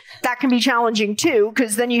 but that can be challenging too,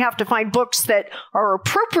 because then you have to find books that are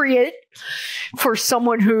appropriate for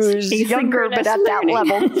someone who's younger but at that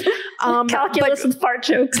level. Calculus with fart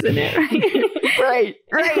jokes in it, right?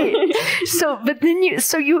 right. So, but then you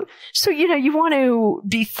want to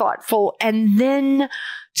be thoughtful and then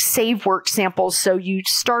save work samples. So you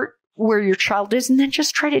start where your child is and then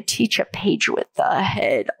just try to teach a page width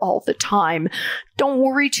ahead all the time. Don't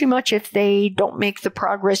worry too much if they don't make the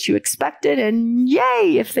progress you expected, and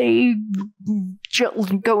yay, if they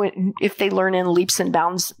if they learn in leaps and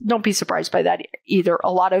bounds. Don't be surprised by that either.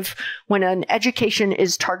 A lot of when an education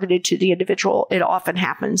is targeted to the individual, it often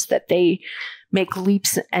happens that they make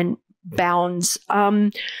leaps and bounds.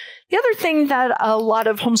 The other thing that a lot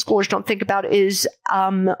of homeschoolers don't think about is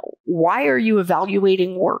why are you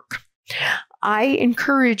evaluating work? I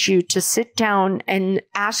encourage you to sit down and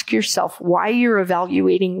ask yourself why you're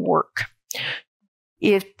evaluating work.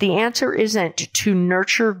 If the answer isn't to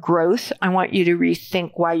nurture growth, I want you to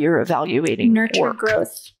rethink why you're evaluating nurture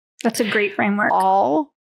growth. That's a great framework.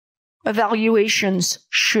 All evaluations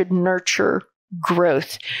should nurture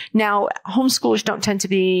growth. Now, homeschoolers don't tend to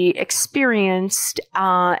be experienced,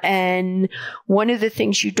 and one of the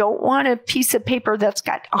things, you don't want a piece of paper that's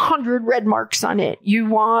got 100 red marks on it. You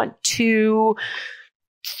want to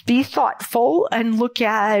be thoughtful and look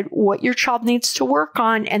at what your child needs to work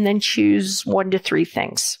on and then choose 1 to 3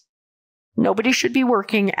 things. Nobody should be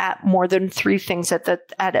working at more than 3 things at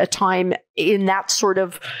a time in that sort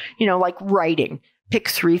of, like writing. Pick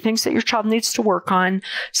 3 things that your child needs to work on,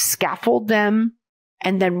 scaffold them,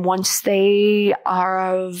 and then once they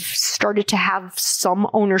are started to have some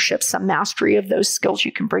ownership, some mastery of those skills,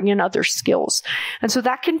 you can bring in other skills. And so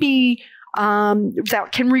that can be, that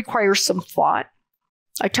can require some thought.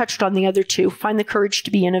 I touched on the other 2. Find the courage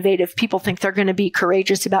to be innovative. People think they're going to be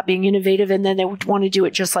courageous about being innovative, and then they would want to do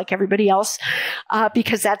it just like everybody else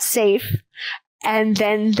because that's safe. And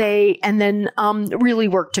then really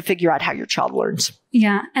work to figure out how your child learns.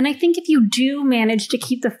 Yeah. And I think if you do manage to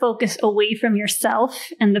keep the focus away from yourself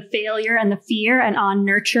and the failure and the fear and on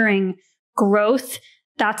nurturing growth,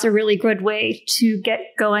 that's a really good way to get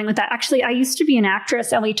going with that. Actually, I used to be an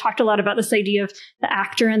actress, and we talked a lot about this idea of the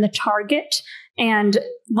actor and the target. And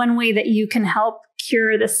one way that you can help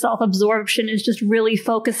cure this self-absorption is just really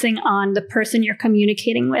focusing on the person you're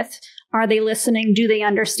communicating with. Are they listening? Do they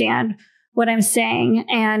understand what I'm saying?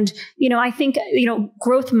 And, I think,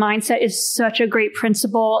 growth mindset is such a great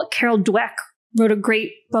principle. Carol Dweck wrote a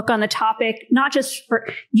great book on the topic, not just for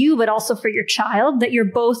you, but also for your child, that you're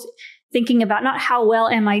both thinking about not how well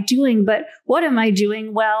am I doing, but what am I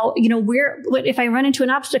doing well? If I run into an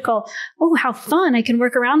obstacle, oh, how fun, I can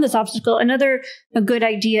work around this obstacle. A good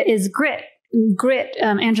idea is grit.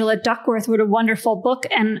 Angela Duckworth wrote a wonderful book,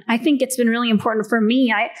 and I think it's been really important for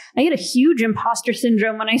me. I had a huge imposter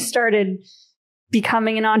syndrome when I started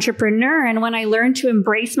becoming an entrepreneur, and when I learned to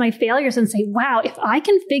embrace my failures and say, wow, if I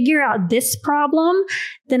can figure out this problem,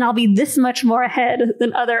 then I'll be this much more ahead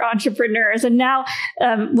than other entrepreneurs. And now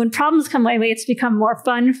when problems come my way, it's become more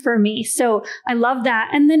fun for me. So I love that.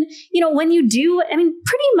 And then, when you do,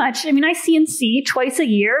 pretty much, I C&C twice a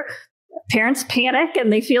year. Parents panic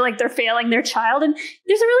and they feel like they're failing their child. And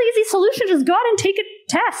there's a really easy solution. Just go out and take a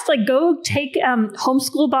test. Like go take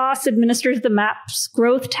Homeschool Boss administers the MAPS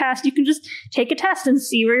growth test. You can just take a test and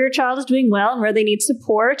see where your child is doing well and where they need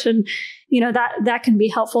support. And, that can be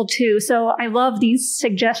helpful too. So I love these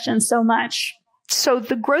suggestions so much. So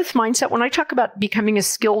the growth mindset, when I talk about becoming a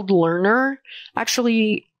skilled learner,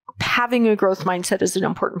 actually having a growth mindset is an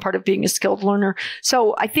important part of being a skilled learner.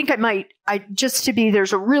 So I think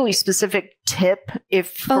there's a really specific tip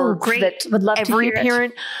Would love every to hear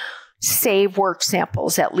parent save work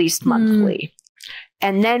samples at least monthly.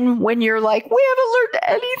 And then when you're like, we haven't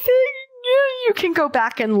learned anything, you can go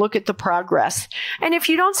back and look at the progress. And if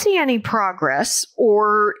you don't see any progress,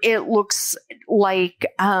 or it looks like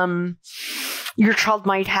your child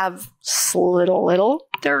might have slid a little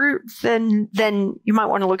there, then you might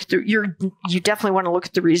want to look at you definitely want to look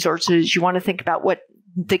at the resources. You want to think about what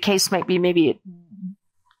the case might be. Maybe it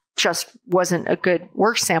just wasn't a good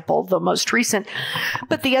work sample, the most recent.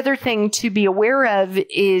 But the other thing to be aware of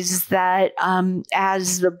is that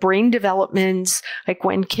as the brain developments, like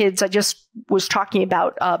when kids, I just was talking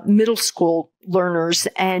about middle school learners,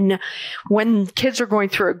 and when kids are going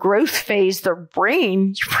through a growth phase, your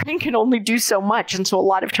brain can only do so much. And so a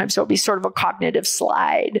lot of times there'll be sort of a cognitive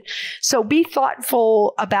slide. So be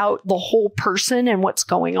thoughtful about the whole person and what's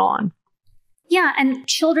going on. Yeah, and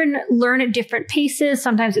children learn at different paces.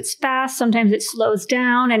 Sometimes it's fast, sometimes it slows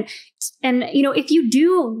down. And if you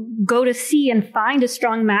do go to SEA and find a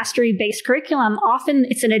strong mastery-based curriculum, often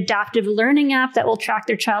it's an adaptive learning app that will track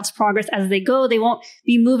their child's progress as they go. They won't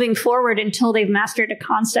be moving forward until they've mastered a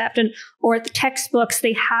concept. Or at the textbooks,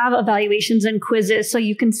 they have evaluations and quizzes, so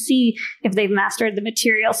you can see if they've mastered the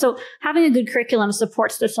material. So having a good curriculum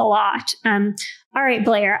supports this a lot. All right,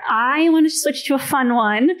 Blair, I want to switch to a fun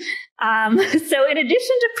one. So in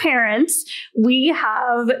addition to parents, we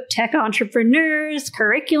have tech entrepreneurs,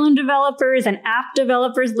 curriculum developers, and app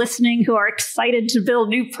developers listening who are excited to build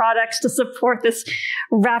new products to support this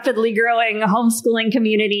rapidly growing homeschooling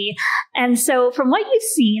community. And so from what you've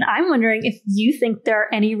seen, I'm wondering if you think there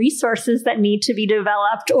are any resources that need to be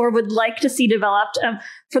developed or would like to see developed.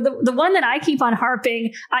 For the one that I keep on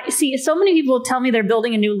harping, I see so many people tell me they're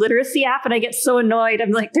building a new literacy app, and I get so annoyed. I'm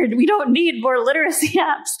like, we don't need more literacy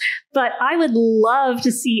apps. But I would love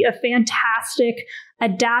to see a fantastic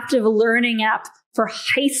adaptive learning app for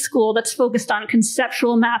high school that's focused on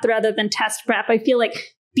conceptual math rather than test prep. I feel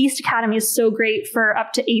like Beast Academy is so great for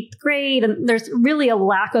up to 8th grade, and there's really a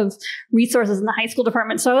lack of resources in the high school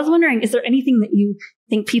department. So I was wondering, is there anything that you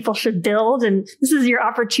think people should build? And this is your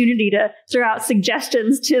opportunity to throw out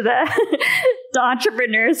suggestions to the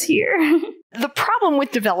entrepreneurs here. The problem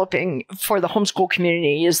with developing for the homeschool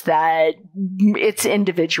community is that it's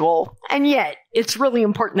individual, and yet it's really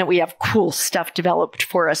important that we have cool stuff developed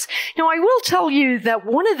for us. Now, I will tell you that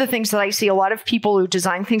one of the things that I see a lot of people who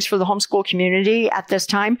design things for the homeschool community at this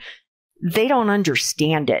time, they don't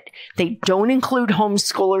understand it. They don't include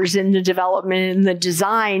homeschoolers in the development and the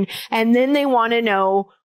design, and then they want to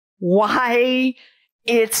know why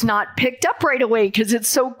it's not picked up right away because it's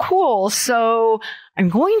so cool. So I'm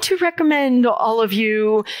going to recommend all of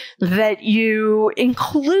you that you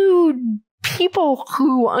include people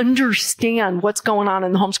who understand what's going on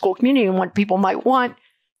in the homeschool community and what people might want,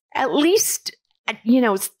 at least,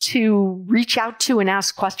 to reach out to and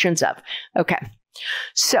ask questions of. Okay.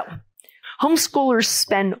 So homeschoolers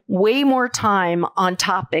spend way more time on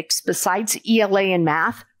topics besides ELA and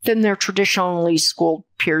math than their traditionally schooled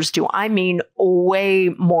peers do. I mean, way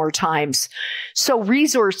more times. So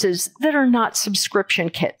resources that are not subscription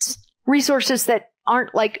kits, resources that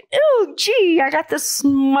aren't like, oh, gee, I got this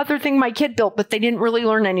other thing my kid built, but they didn't really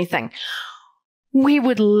learn anything. We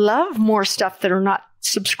would love more stuff that are not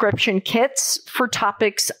subscription kits for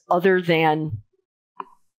topics other than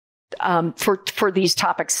for these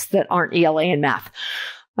topics that aren't ELA and math.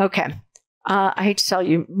 Okay. I hate to tell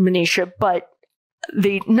you, Manisha, but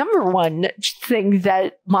the number one thing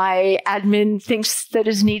that my admin thinks that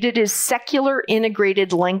is needed is secular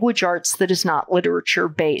integrated language arts that is not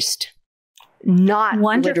literature-based. Not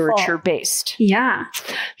Wonderful. Literature-based. Yeah.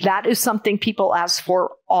 That is something people ask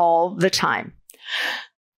for all the time.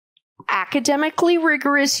 Academically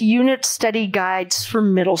rigorous unit study guides for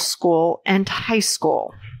middle school and high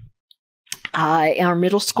school. In our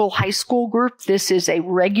middle school, high school group, this is a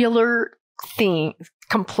regular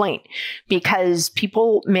complaint because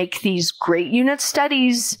people make these great unit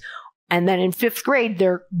studies and then in 5th grade,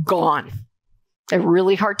 they're gone. They're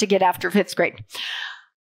really hard to get after 5th grade.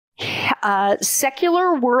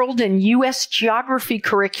 Secular world and U.S. geography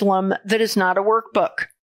curriculum that is not a workbook.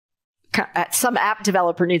 Some app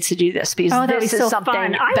developer needs to do this because this is something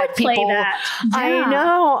fun. that people. Play that.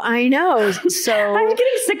 Yeah. I know. So I'm getting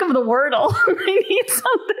sick of the Wordle. I need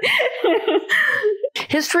something.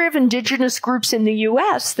 History of indigenous groups in the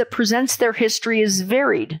U.S. that presents their history as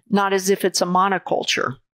varied, not as if it's a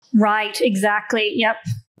monoculture. Right, exactly. Yep.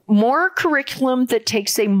 More curriculum that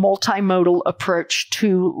takes a multimodal approach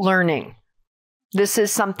to learning. This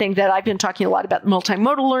is something that I've been talking a lot about,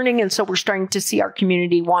 multimodal learning. And so we're starting to see our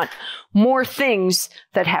community want more things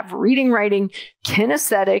that have reading, writing,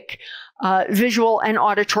 kinesthetic, visual, and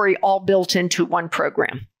auditory all built into one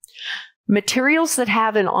program. Materials that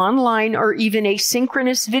have an online or even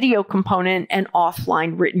asynchronous video component and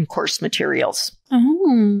offline written course materials.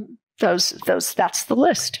 Oh. That's the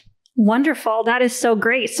list. Wonderful. That is so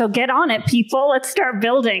great. So get on it, people. Let's start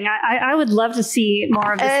building. I would love to see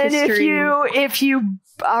more of this history. And if you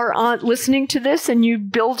are listening to this and you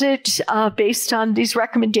build it based on these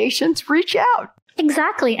recommendations, reach out.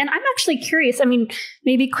 Exactly. And I'm actually curious. I mean,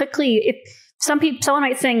 maybe quickly, if someone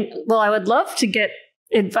might think, well, I would love to get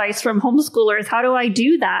advice from homeschoolers. How do I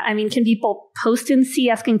do that? I mean, can people post in SEA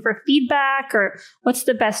asking for feedback, or what's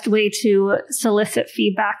the best way to solicit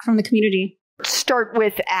feedback from the community? Start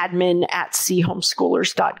with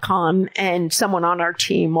admin@seahomeschoolers.com, and someone on our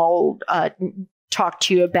team will talk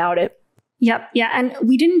to you about it. Yep. Yeah. And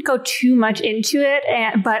we didn't go too much into it,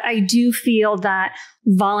 but I do feel that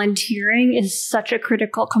volunteering is such a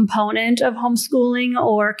critical component of homeschooling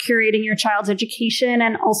or curating your child's education,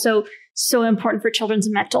 and also so important for children's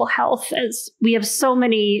mental health, as we have so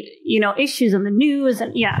many, issues in the news.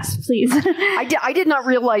 And yes, please. I did not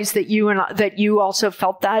realize that you also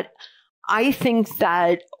felt that. I think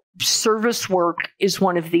that service work is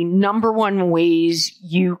one of the number one ways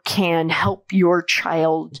you can help your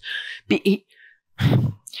child be.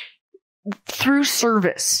 Through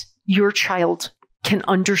service, your child can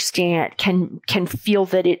understand, can feel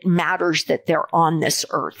that it matters that they're on this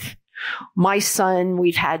earth. My son,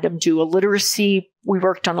 we've had him do we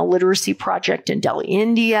worked on a literacy project in Delhi,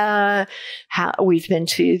 India. We've been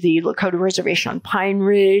to the Lakota Reservation on Pine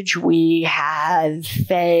Ridge. We've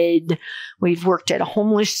worked at a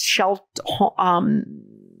homeless shelter,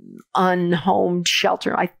 unhomed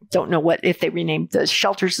shelter. I don't know if they renamed the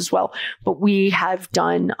shelters as well, but we have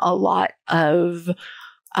done a lot of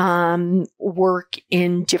work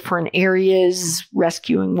in different areas,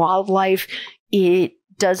 rescuing wildlife. It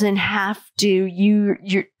doesn't have to, you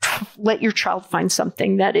let your child find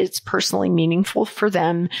something that is personally meaningful for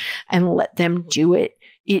them and let them do it.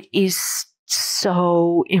 It is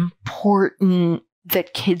so important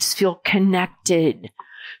that kids feel connected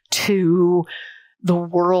to the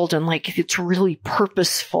world and like it's really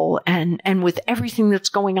purposeful, and with everything that's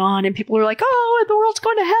going on, and people are like, oh, the world's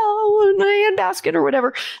going to hell in a handbasket or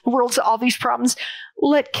whatever. The world's all these problems.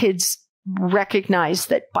 Let kids recognize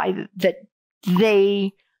that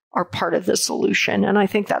they are part of the solution. And I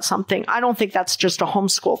think that's something, I don't think that's just a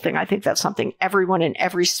homeschool thing. I think that's something everyone in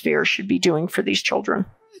every sphere should be doing for these children.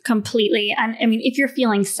 Completely. And I mean, if you're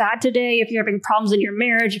feeling sad today, if you're having problems in your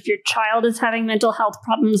marriage, if your child is having mental health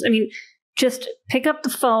problems, I mean, just pick up the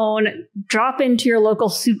phone, drop into your local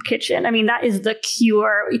soup kitchen. I mean, that is the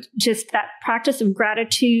cure. Just that practice of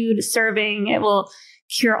gratitude, serving, it will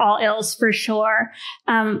cure all ills for sure.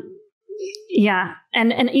 Yeah.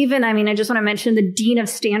 And even, I mean, I just want to mention the Dean of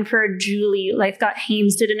Stanford, Julie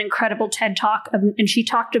Lythcott-Hames, did an incredible TED Talk. And she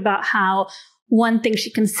talked about how one thing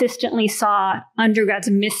she consistently saw undergrads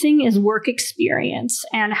missing is work experience,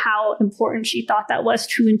 and how important she thought that was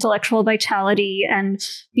to intellectual vitality and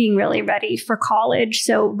being really ready for college.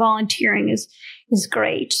 So volunteering is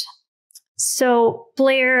great. So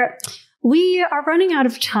Blair, we are running out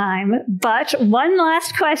of time, but one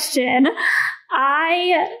last question.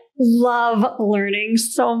 I love learning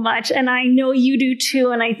so much, and I know you do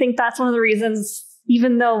too. And I think that's one of the reasons,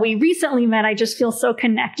 even though we recently met, I just feel so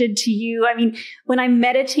connected to you. I mean, when I'm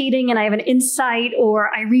meditating and I have an insight,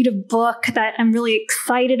 or I read a book that I'm really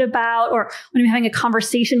excited about, or when I'm having a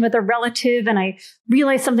conversation with a relative and I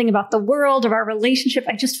realize something about the world or our relationship,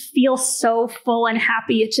 I just feel so full and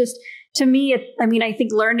happy. It just, to me, I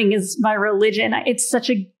think learning is my religion. It's such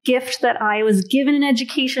a gift that I was given in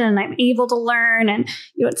education, and I'm able to learn. And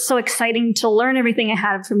it's so exciting to learn everything I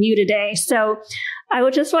have from you today. So I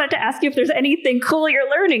just wanted to ask you if there's anything cool you're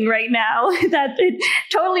learning right now that is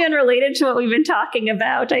totally unrelated to what we've been talking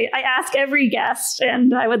about. I ask every guest,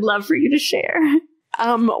 and I would love for you to share.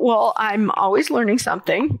 Well, I'm always learning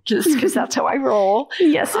something just because that's how I roll.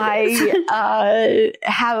 Yes, but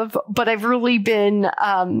I've really been,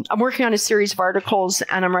 I'm working on a series of articles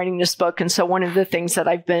and I'm writing this book. And so one of the things that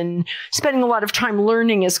I've been spending a lot of time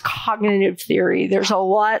learning is cognitive theory. There's a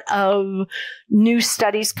lot of new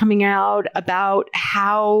studies coming out about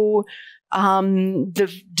how the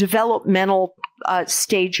developmental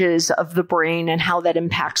stages of the brain and how that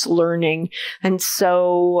impacts learning. And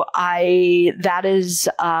so that is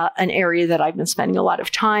an area that I've been spending a lot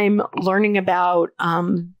of time learning about.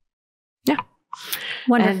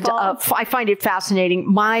 Wonderful. And I find it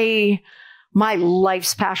fascinating. My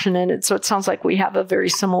life's passion in it, so it sounds like we have a very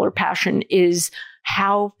similar passion, is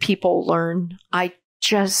how people learn. I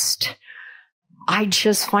just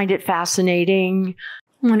find it fascinating.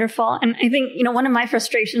 Wonderful. And I think, one of my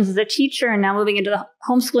frustrations as a teacher and now moving into the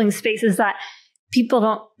homeschooling space is that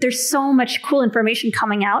there's so much cool information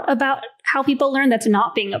coming out about how people learn that's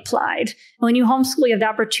not being applied. And when you homeschool, you have the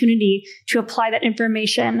opportunity to apply that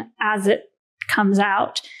information as it comes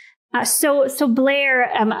out. So Blair,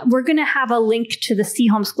 we're going to have a link to the SEA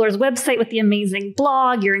Homeschoolers website with the amazing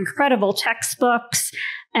blog, your incredible textbooks,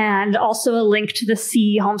 and also a link to the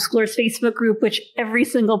SEA Homeschoolers Facebook group, which every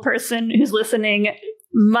single person who's listening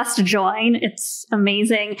must join. It's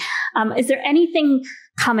amazing. Is there anything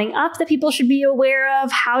coming up that people should be aware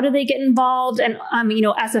of? How do they get involved? And,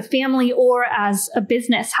 as a family or as a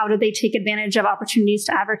business, how do they take advantage of opportunities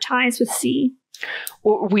to advertise with SEA?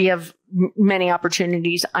 We have many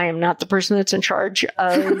opportunities. I am not the person that's in charge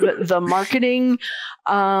of the marketing.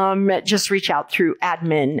 Just reach out through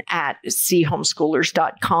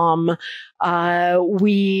admin@seahomeschoolers.com.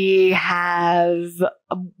 We have,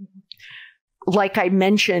 like I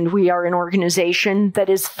mentioned, we are an organization that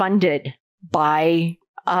is funded by,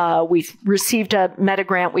 we've received a Meta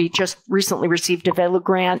grant. We just recently received a Vela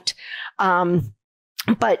grant.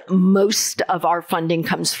 But most of our funding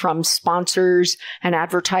comes from sponsors and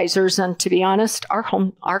advertisers. And to be honest,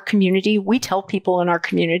 our community, we tell people in our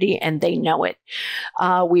community and they know it.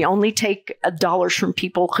 We only take dollars from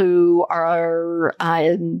people who are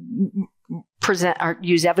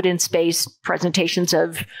use evidence-based presentations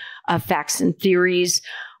of facts and theories.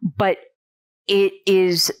 But it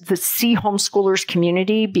is the SEA Homeschoolers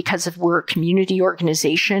community, because if we're a community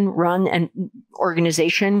organization,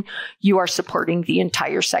 you are supporting the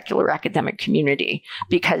entire secular academic community,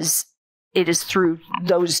 because it is through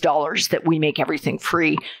those dollars that we make everything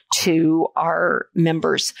free to our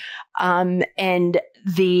members. And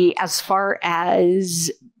as far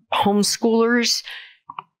as homeschoolers,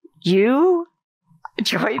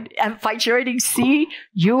 by joining SEA,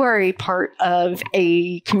 you are a part of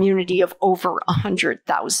a community of over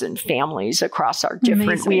 100,000 families across our different.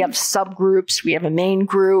 Amazing. We have subgroups, we have a main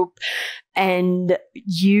group, and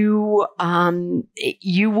you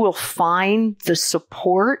will find the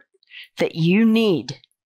support that you need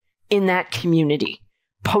in that community.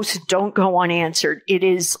 Posts don't go unanswered. It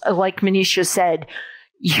is like Manisha said.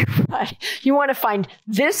 You want to find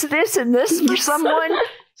this, and this for someone.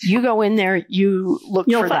 You go in there, you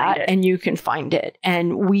look for that, and you can find it.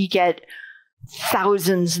 And we get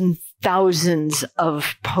thousands and thousands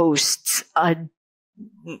of posts.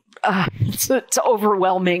 It's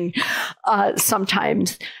overwhelming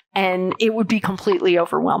sometimes. And it would be completely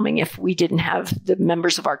overwhelming if we didn't have the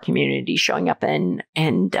members of our community showing up and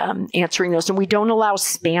answering those. And we don't allow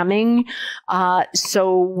spamming.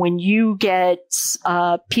 So when you get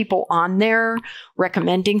people on there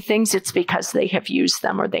recommending things, it's because they have used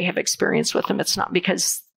them or they have experience with them. It's not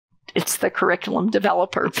because it's the curriculum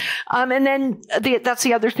developer. And then that's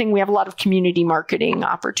the other thing. We have a lot of community marketing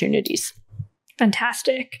opportunities.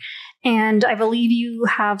 Fantastic. And I believe you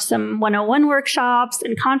have some 101 workshops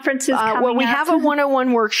and conferences coming Well, we up. have a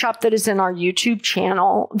 101 workshop that is in our YouTube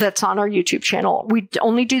channel, that's on our YouTube channel. We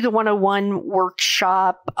only do the 101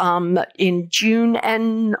 workshop in June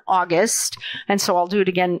and August. And so I'll do it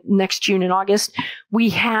again next June and August. We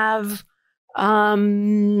have,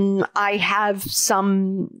 I have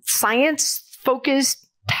some science-focused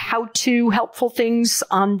how-to helpful things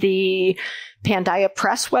on the Pandia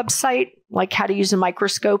Press website, like how to use a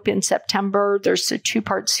microscope in September. There's a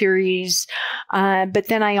 2-part series. But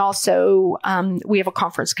then I also, we have a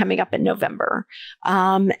conference coming up in November.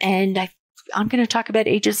 And I'm going to talk about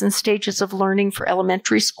ages and stages of learning for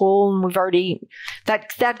elementary school. And we've already,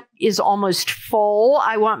 that is almost full.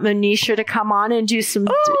 I want Manisha to come on and do some.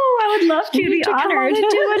 Oh, I would love to be honored. Come on and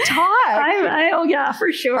do a talk. Oh, yeah,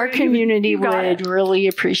 for sure. Our community would really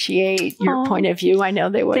appreciate your point of view. I know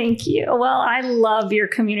they would. Thank you. Well, I love your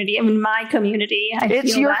community. I mean, my community.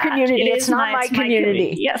 It's your community. It's not my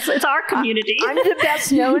community. Yes, it's our community. I'm the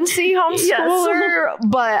best known SEA homeschooler, yes.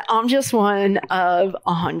 But I'm just one of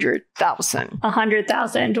 100,000.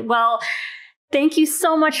 100,000. Well, thank you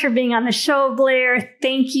so much for being on the show, Blair.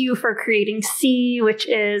 Thank you for creating SEA, which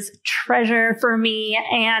is treasure for me.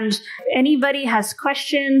 And if anybody has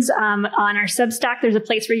questions on our Substack, there's a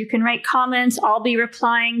place where you can write comments. I'll be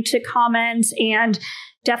replying to comments. And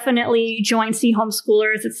definitely join SEA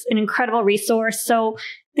Homeschoolers. It's an incredible resource. So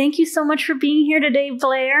thank you so much for being here today,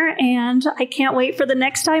 Blair. And I can't wait for the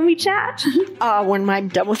next time we chat. When I'm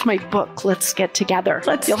done with my book, let's get together.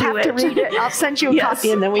 You'll have to read it. I'll send you a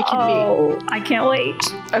copy and then we can meet. Oh, I can't wait.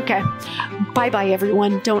 Okay. Bye-bye,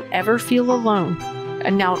 everyone. Don't ever feel alone.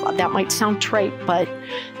 And now that might sound trite, but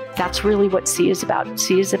that's really what SEA is about.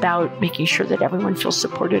 SEA is about making sure that everyone feels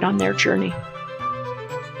supported on their journey.